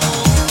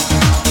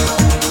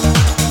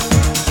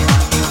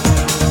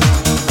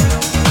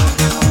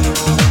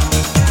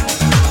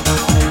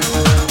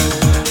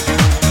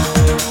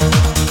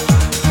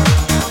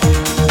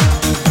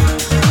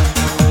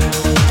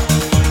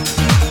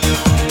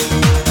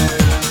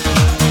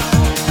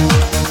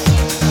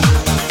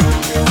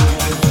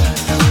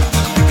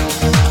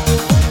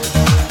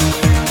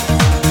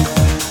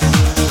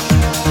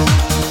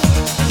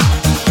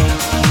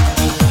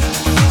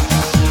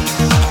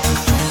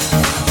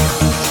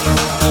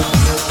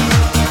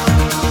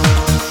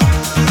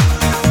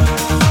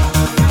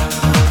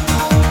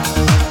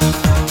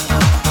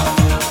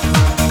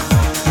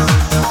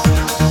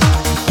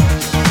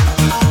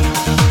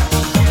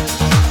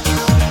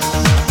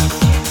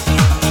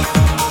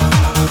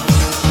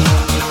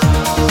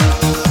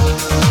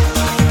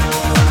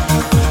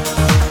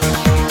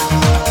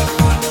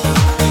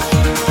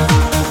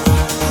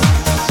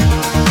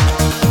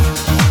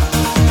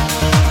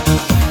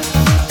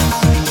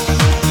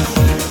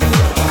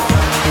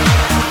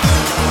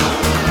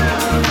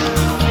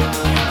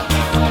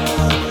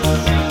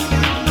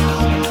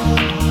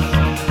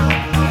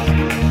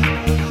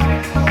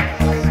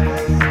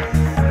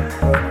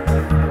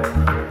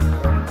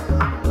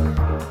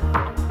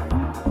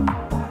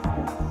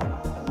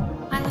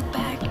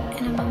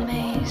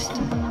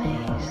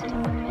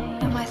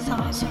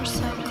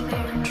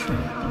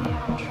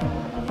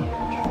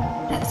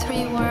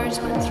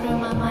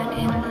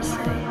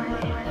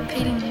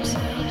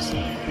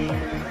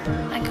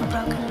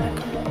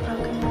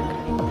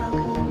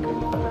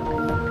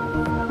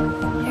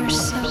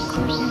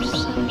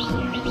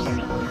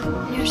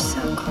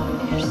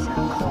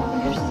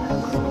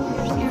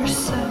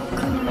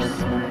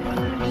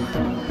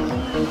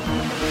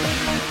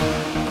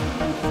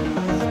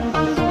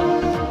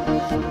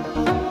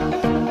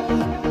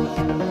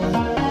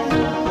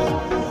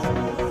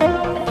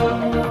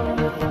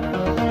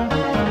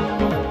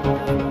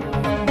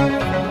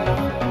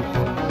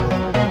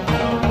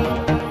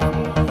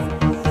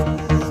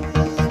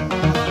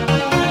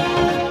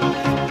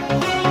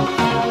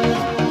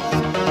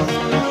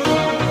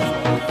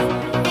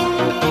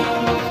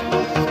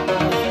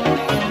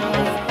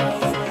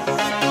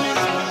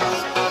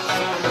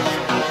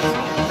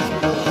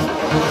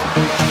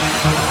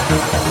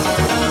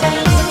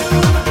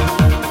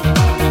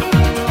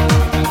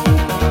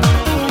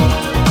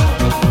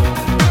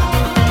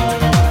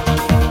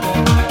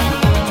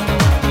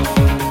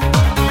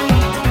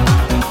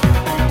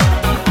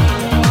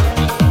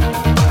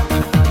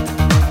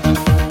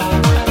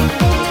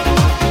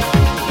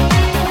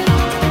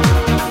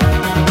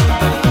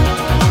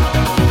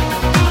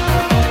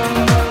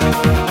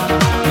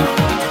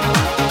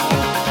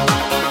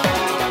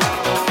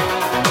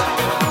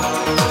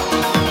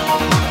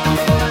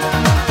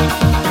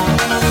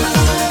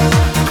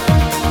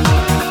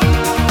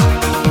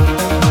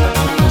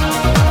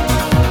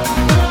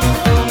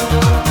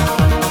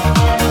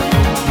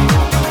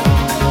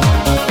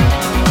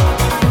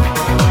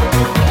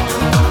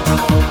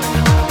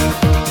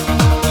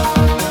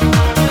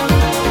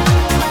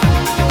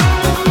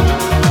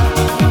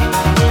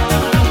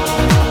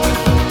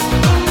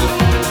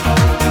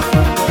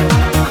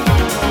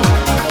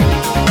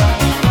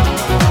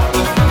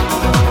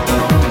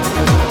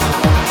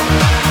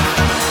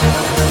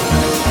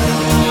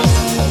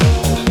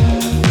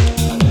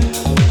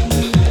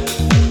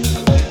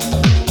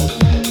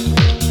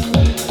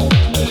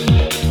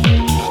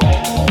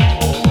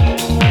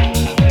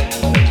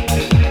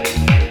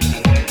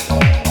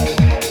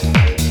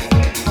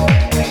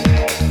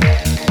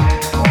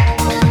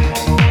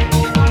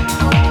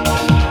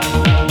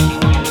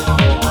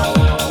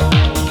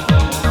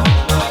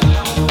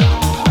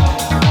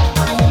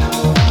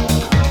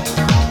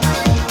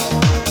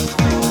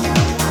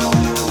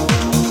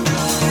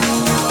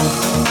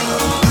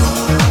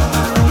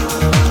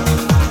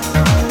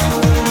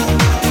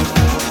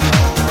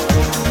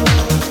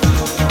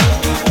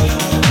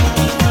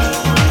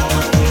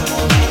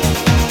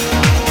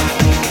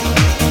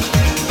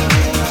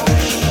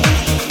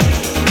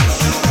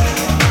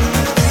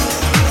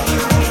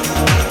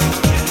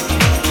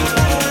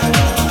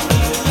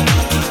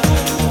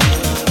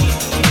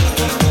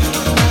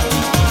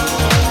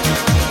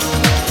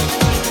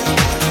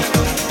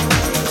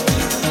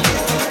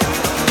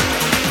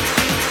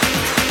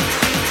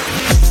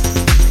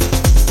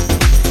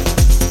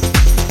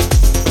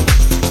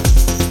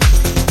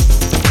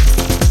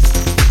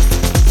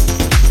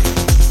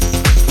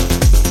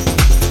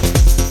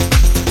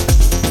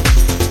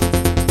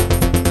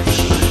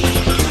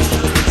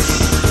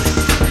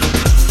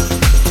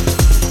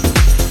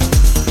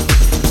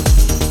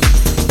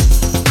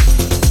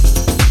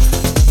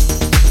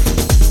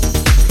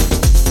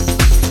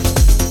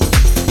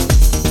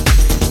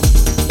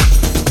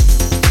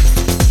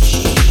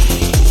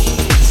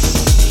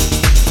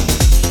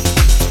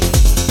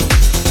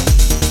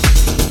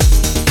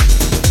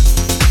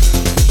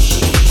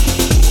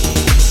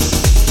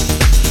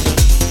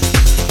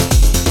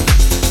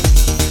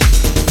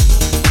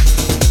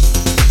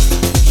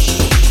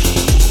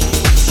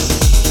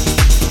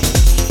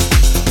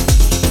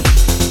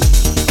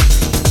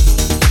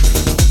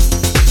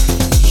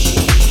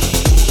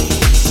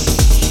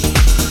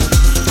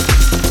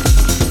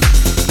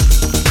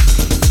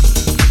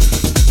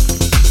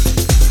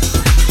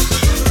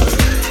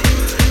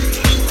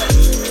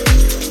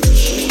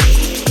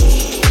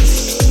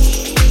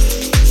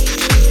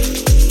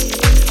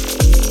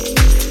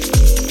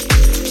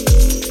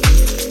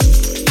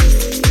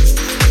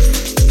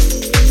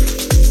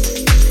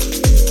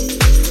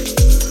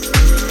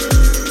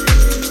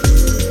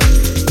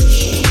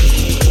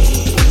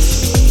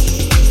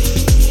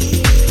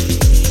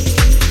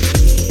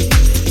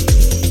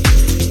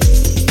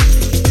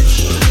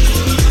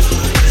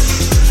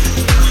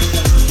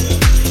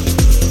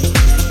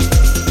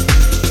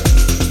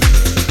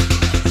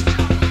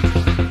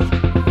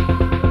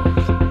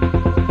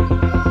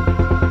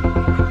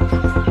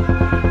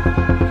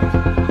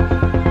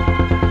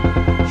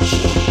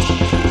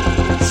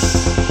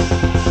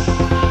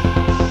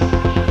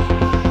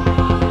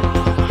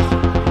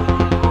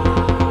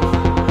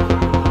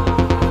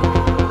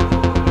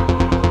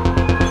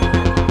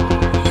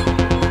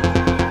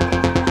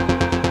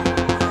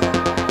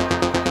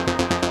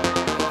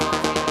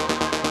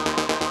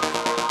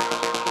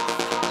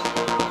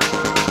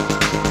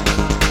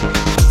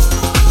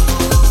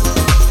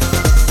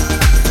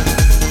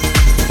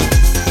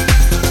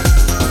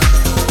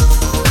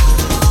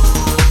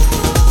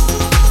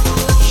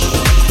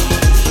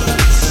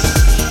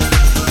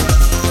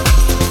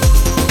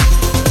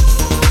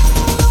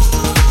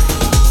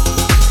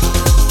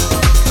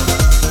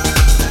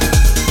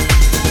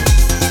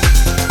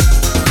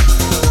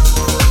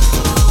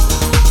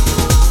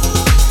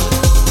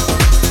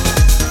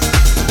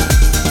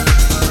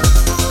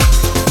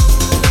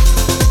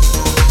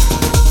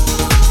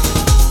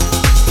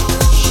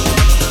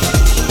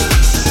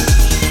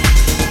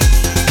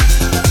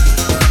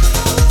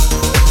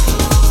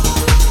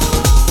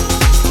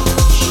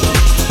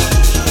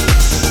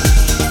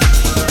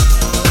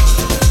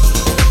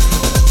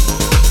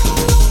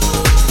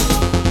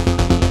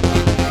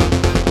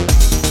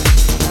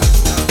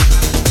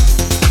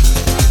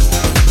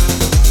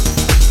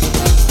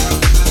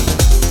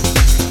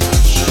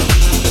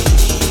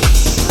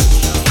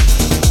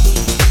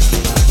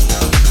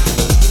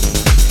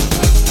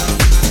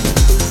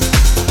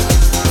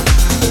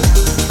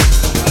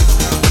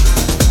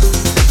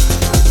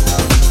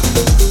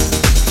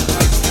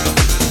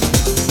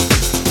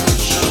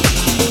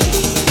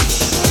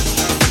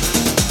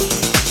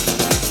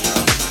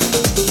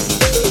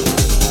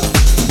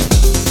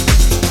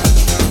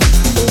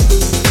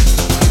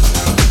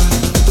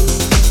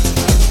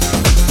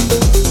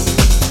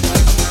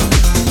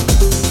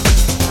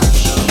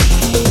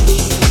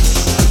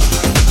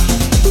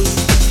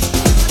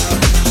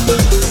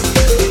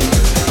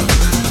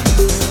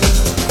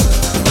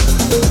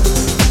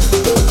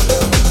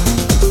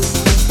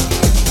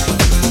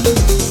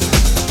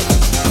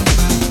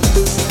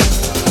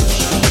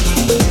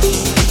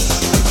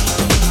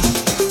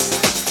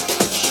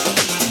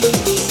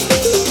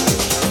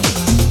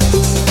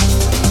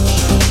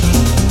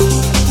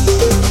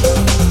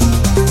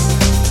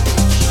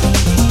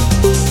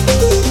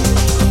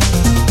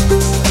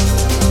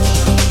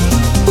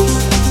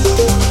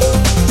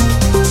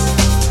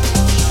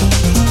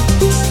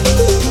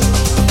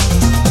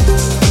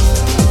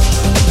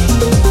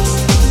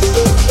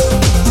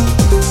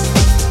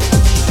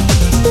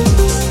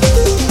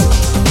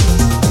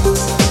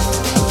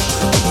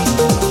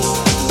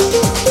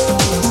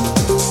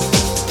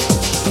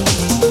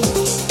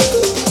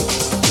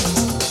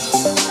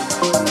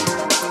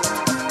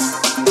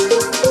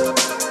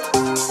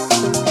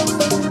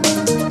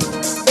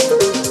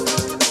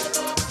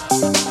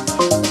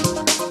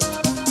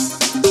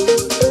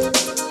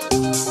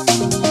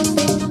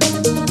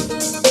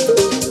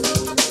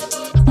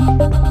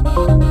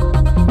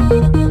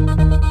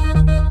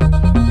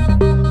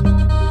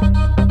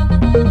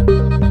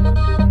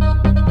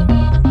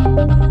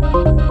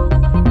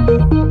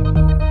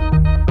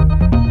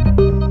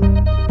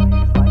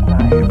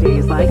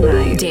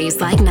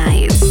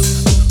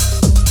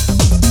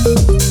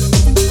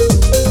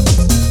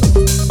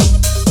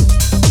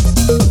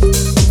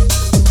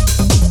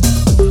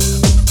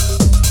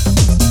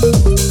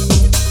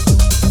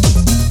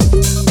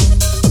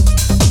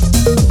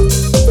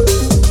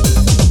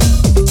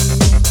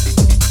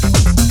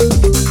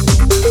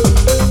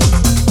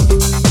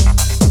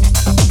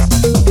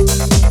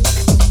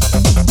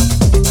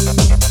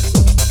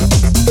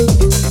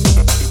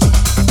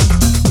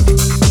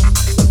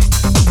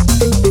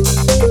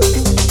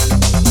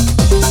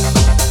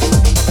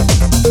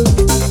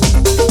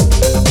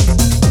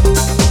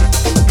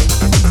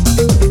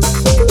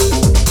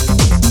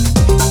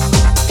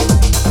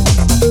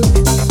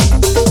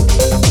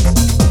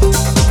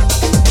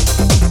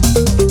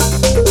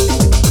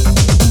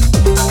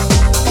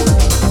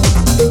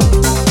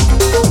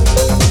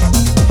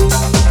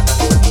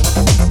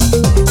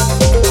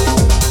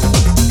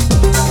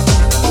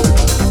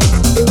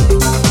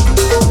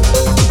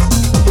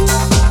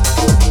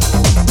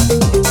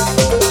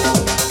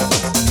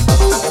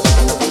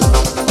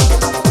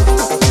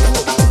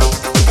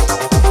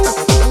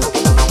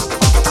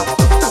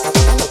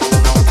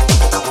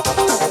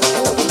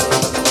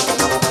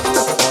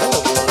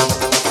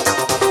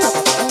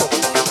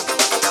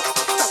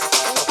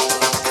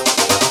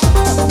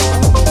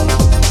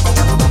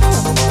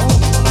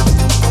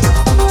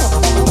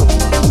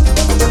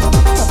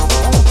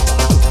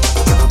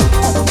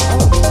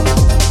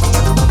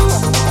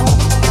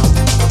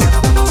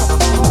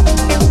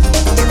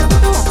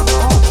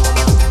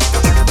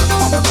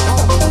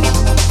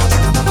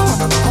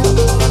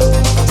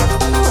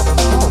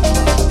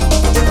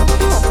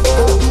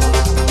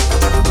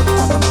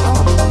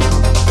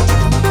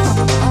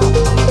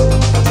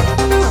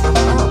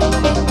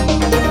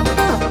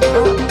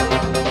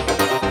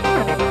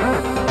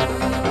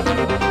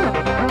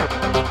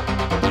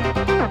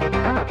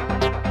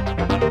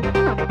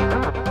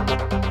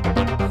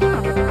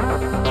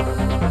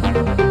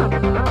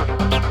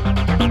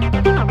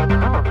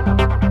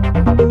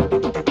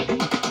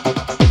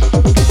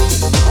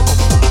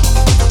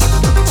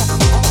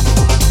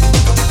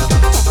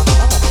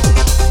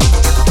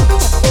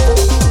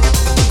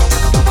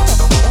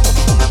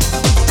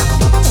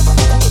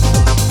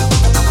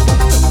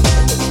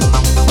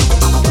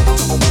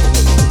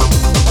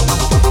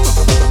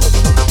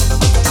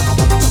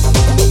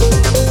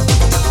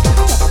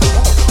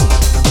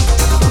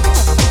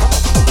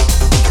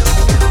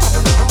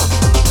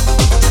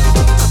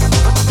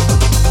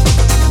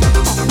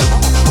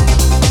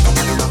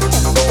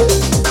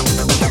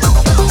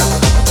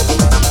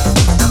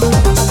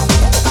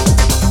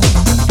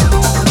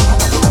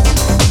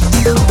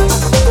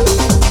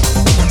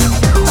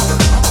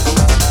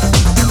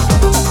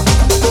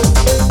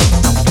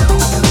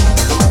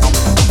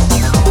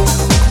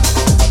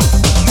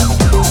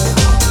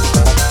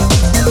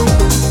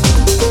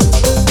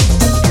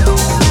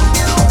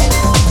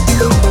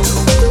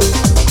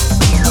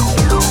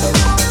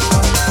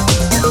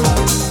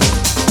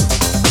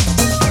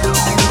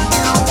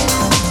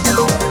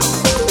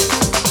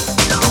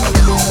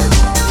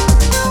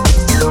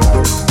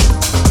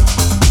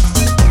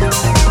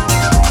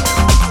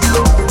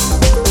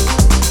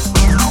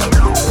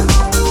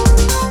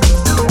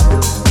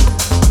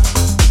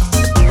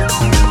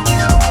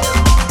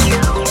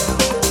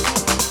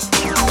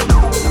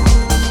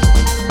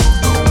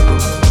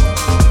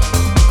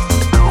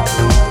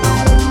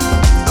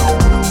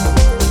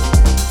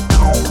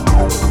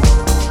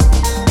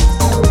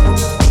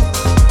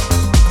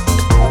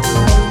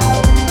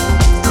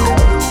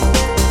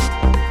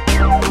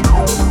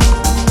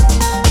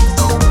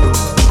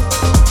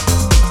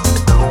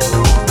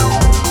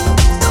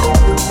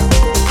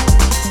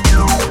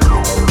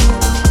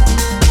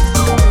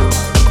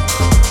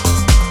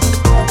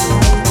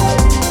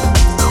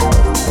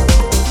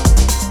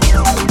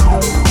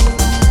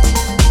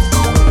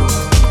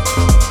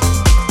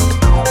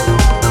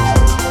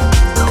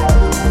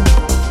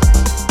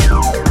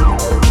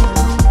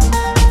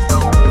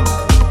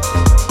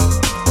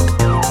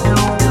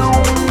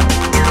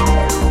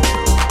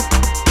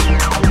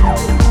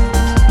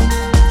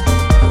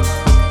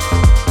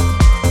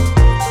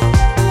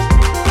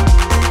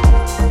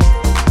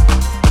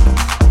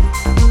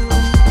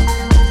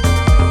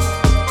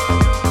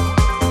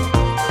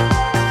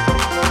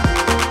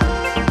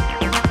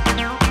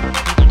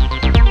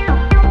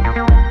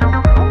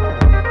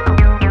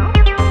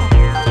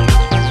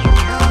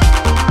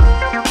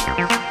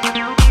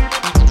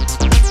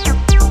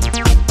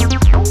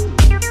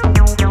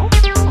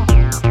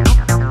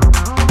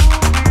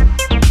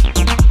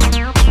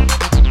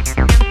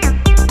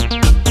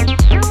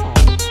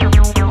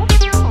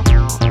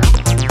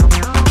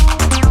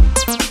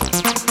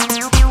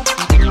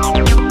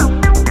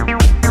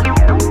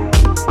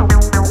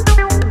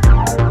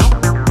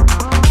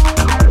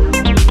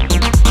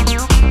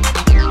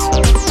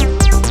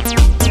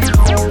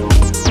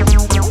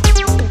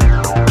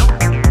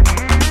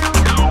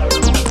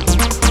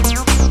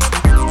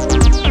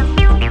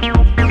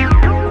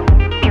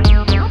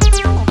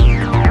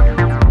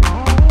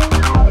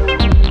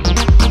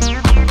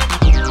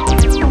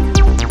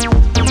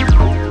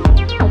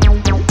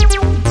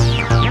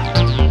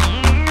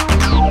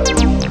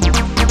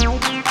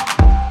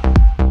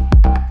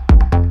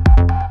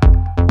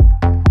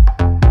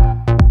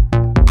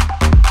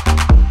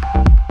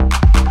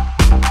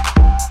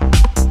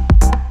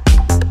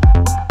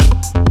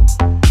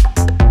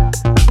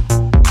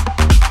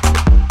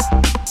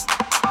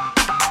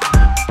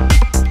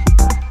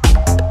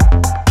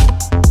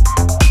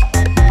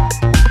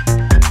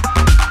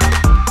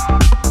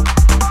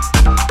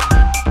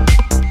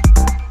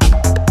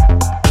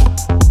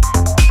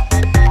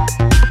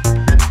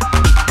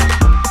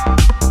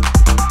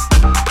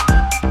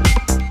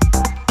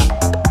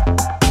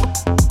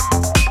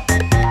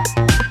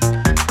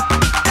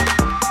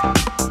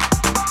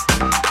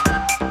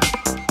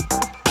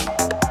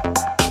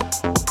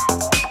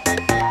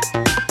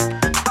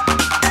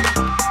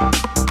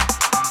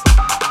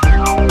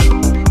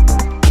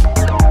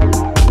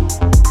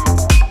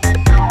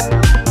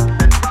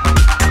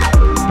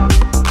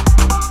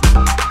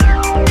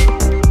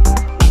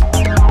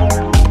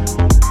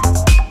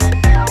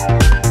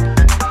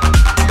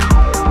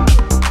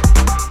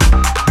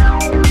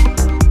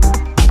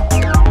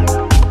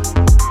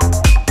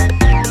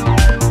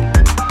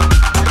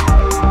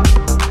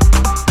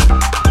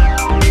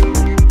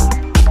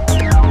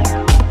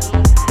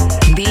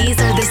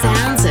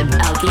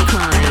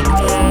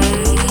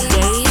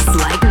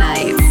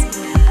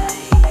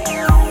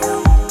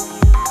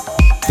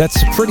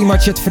 That's pretty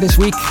much it for this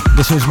week.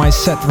 This was my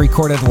set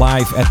recorded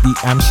live at the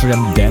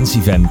Amsterdam Dance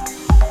Event.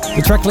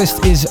 The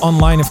tracklist is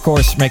online, of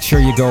course. Make sure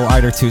you go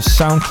either to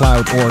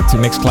SoundCloud or to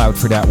Mixcloud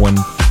for that one.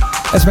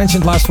 As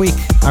mentioned last week,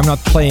 I'm not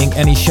playing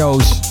any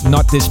shows,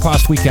 not this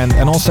past weekend,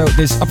 and also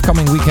this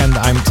upcoming weekend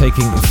I'm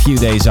taking a few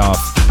days off.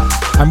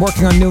 I'm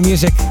working on new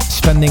music,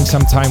 spending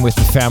some time with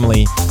the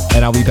family,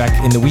 and I'll be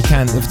back in the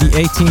weekend of the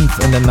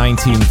 18th and the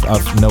 19th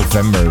of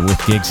November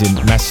with gigs in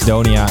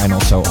Macedonia and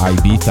also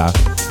Ibiza.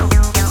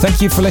 Thank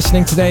you for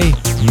listening today.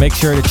 Make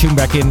sure to tune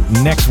back in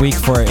next week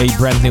for a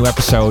brand new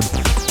episode.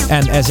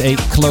 And as a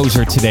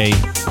closer today,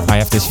 I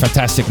have this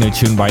fantastic new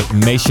tune by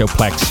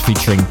Plex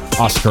featuring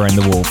Oscar and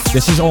the Wolf.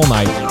 This is All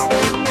Night.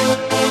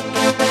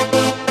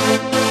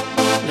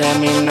 Let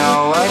me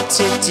know what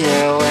to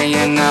do when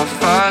you're not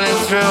falling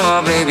through,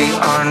 oh baby,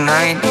 all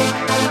night.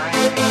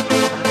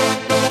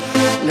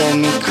 Let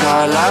me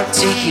call out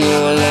to you,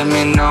 let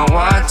me know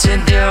what to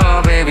do,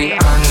 oh baby,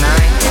 all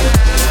night.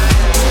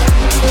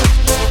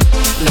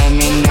 Let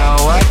me know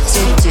what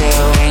to do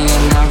when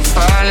you're not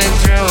falling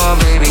through, oh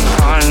baby,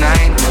 all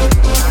night.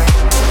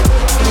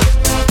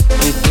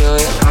 We do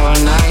it all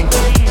night,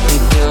 we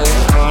do it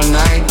all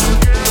night,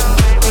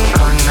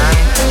 all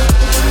night.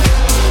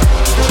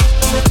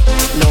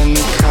 Let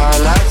me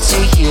call out to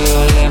you,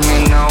 let me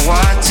know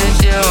what to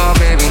do, oh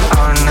baby,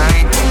 all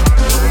night.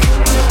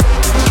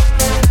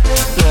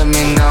 Let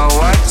me know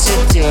what to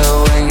do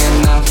when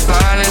you're not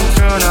falling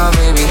through, no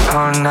baby,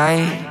 all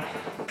night,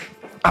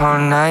 all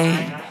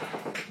night.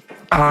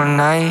 All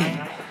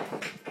night.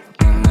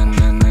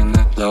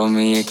 Blow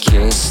me a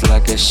kiss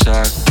like a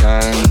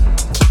shotgun.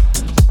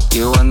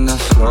 You on the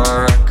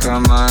floor, I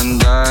come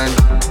undone.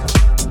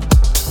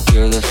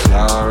 You're the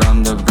flower,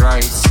 I'm the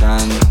bright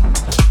sun.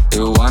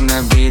 You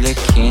wanna be the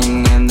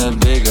king and the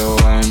bigger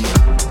one.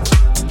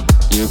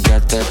 You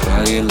got that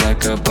body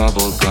like a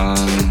bubble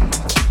gum.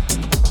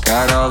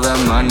 Got all the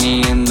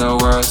money in the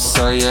world,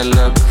 so you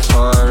look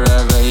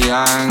forever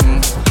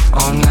young.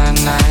 All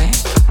night,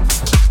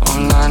 all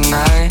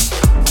night.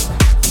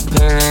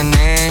 Living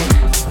in,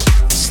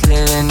 just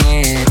living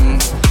in.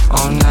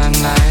 All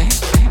night,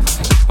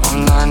 all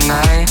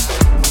night.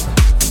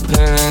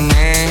 Living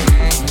in,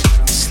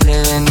 just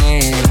living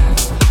in.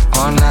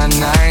 All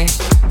night,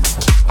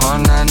 all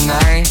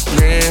night.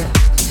 Live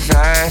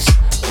fast,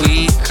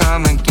 we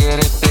come and get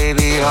it,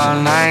 baby, all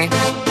night.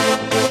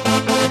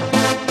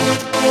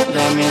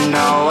 Let me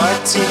know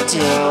what to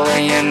do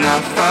when you're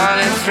not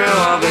falling through,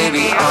 oh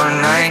baby, all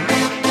night.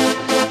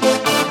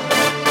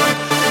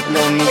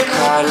 Let me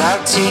call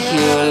out to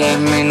you, let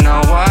me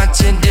know what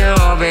to do,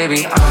 oh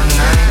baby, all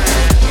night.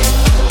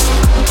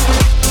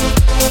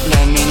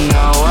 Let me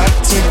know what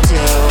to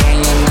do when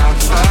you're not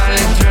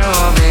falling through,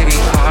 oh baby,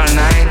 all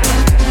night.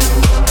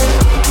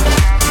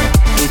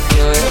 We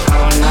do it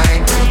all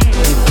night,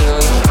 we do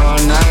it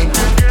all night,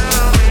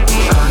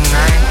 all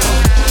night.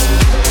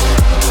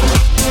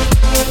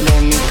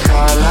 Let me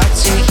call out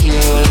to you,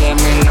 let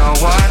me know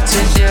what to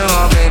do,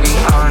 oh baby,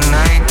 all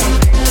night.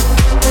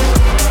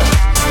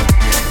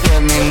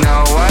 Let me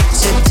know what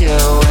to do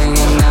when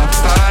you're not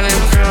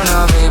falling through, no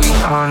baby,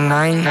 all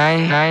night.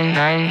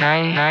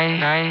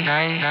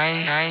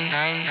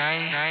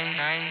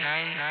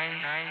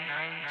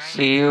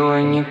 See you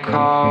when you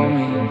call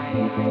me.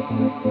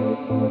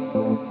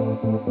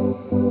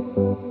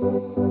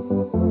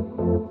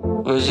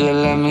 Would you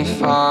let me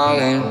fall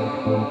in?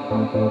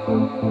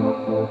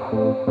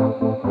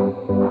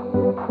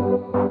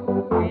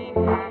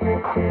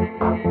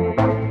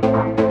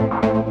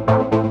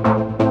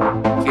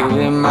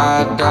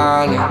 My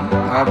darling,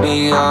 I'll be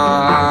your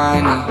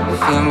honey,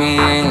 fill me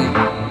in.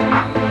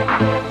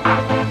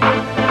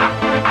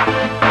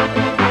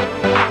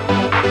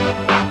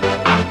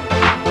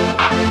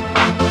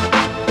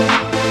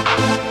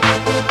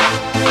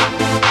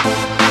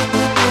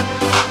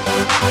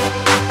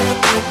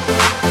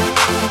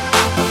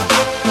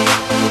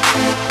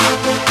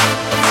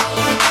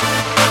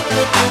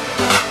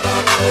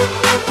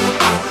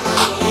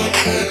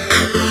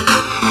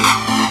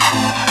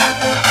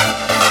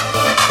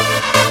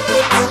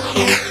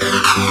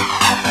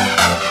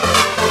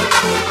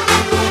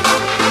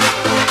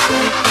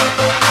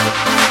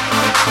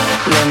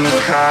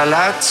 Call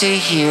out to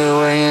you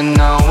when you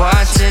know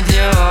what to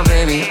do, oh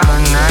baby,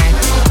 all night.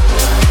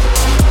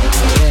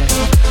 Yeah.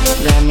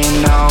 Let me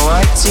know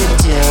what to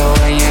do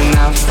when you're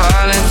not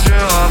falling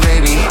through, oh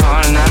baby,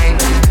 all night.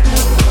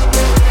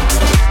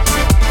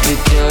 We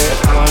do it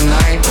all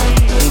night,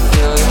 we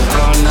do it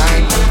all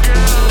night.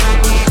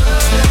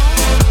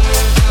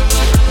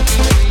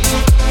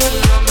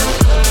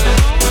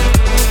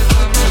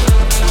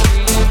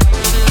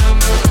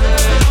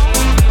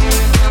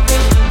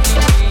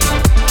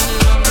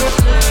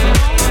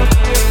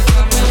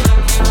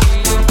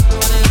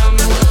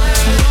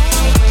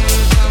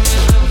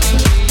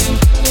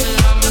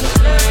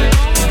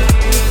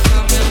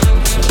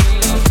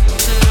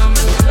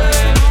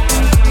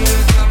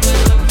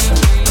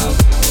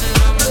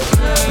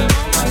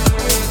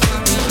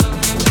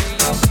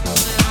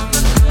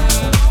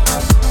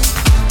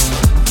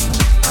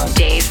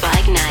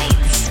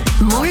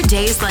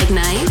 Days Like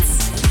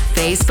Nights?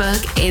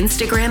 Facebook,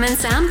 Instagram, and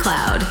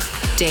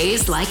SoundCloud.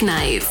 Days Like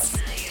Nights.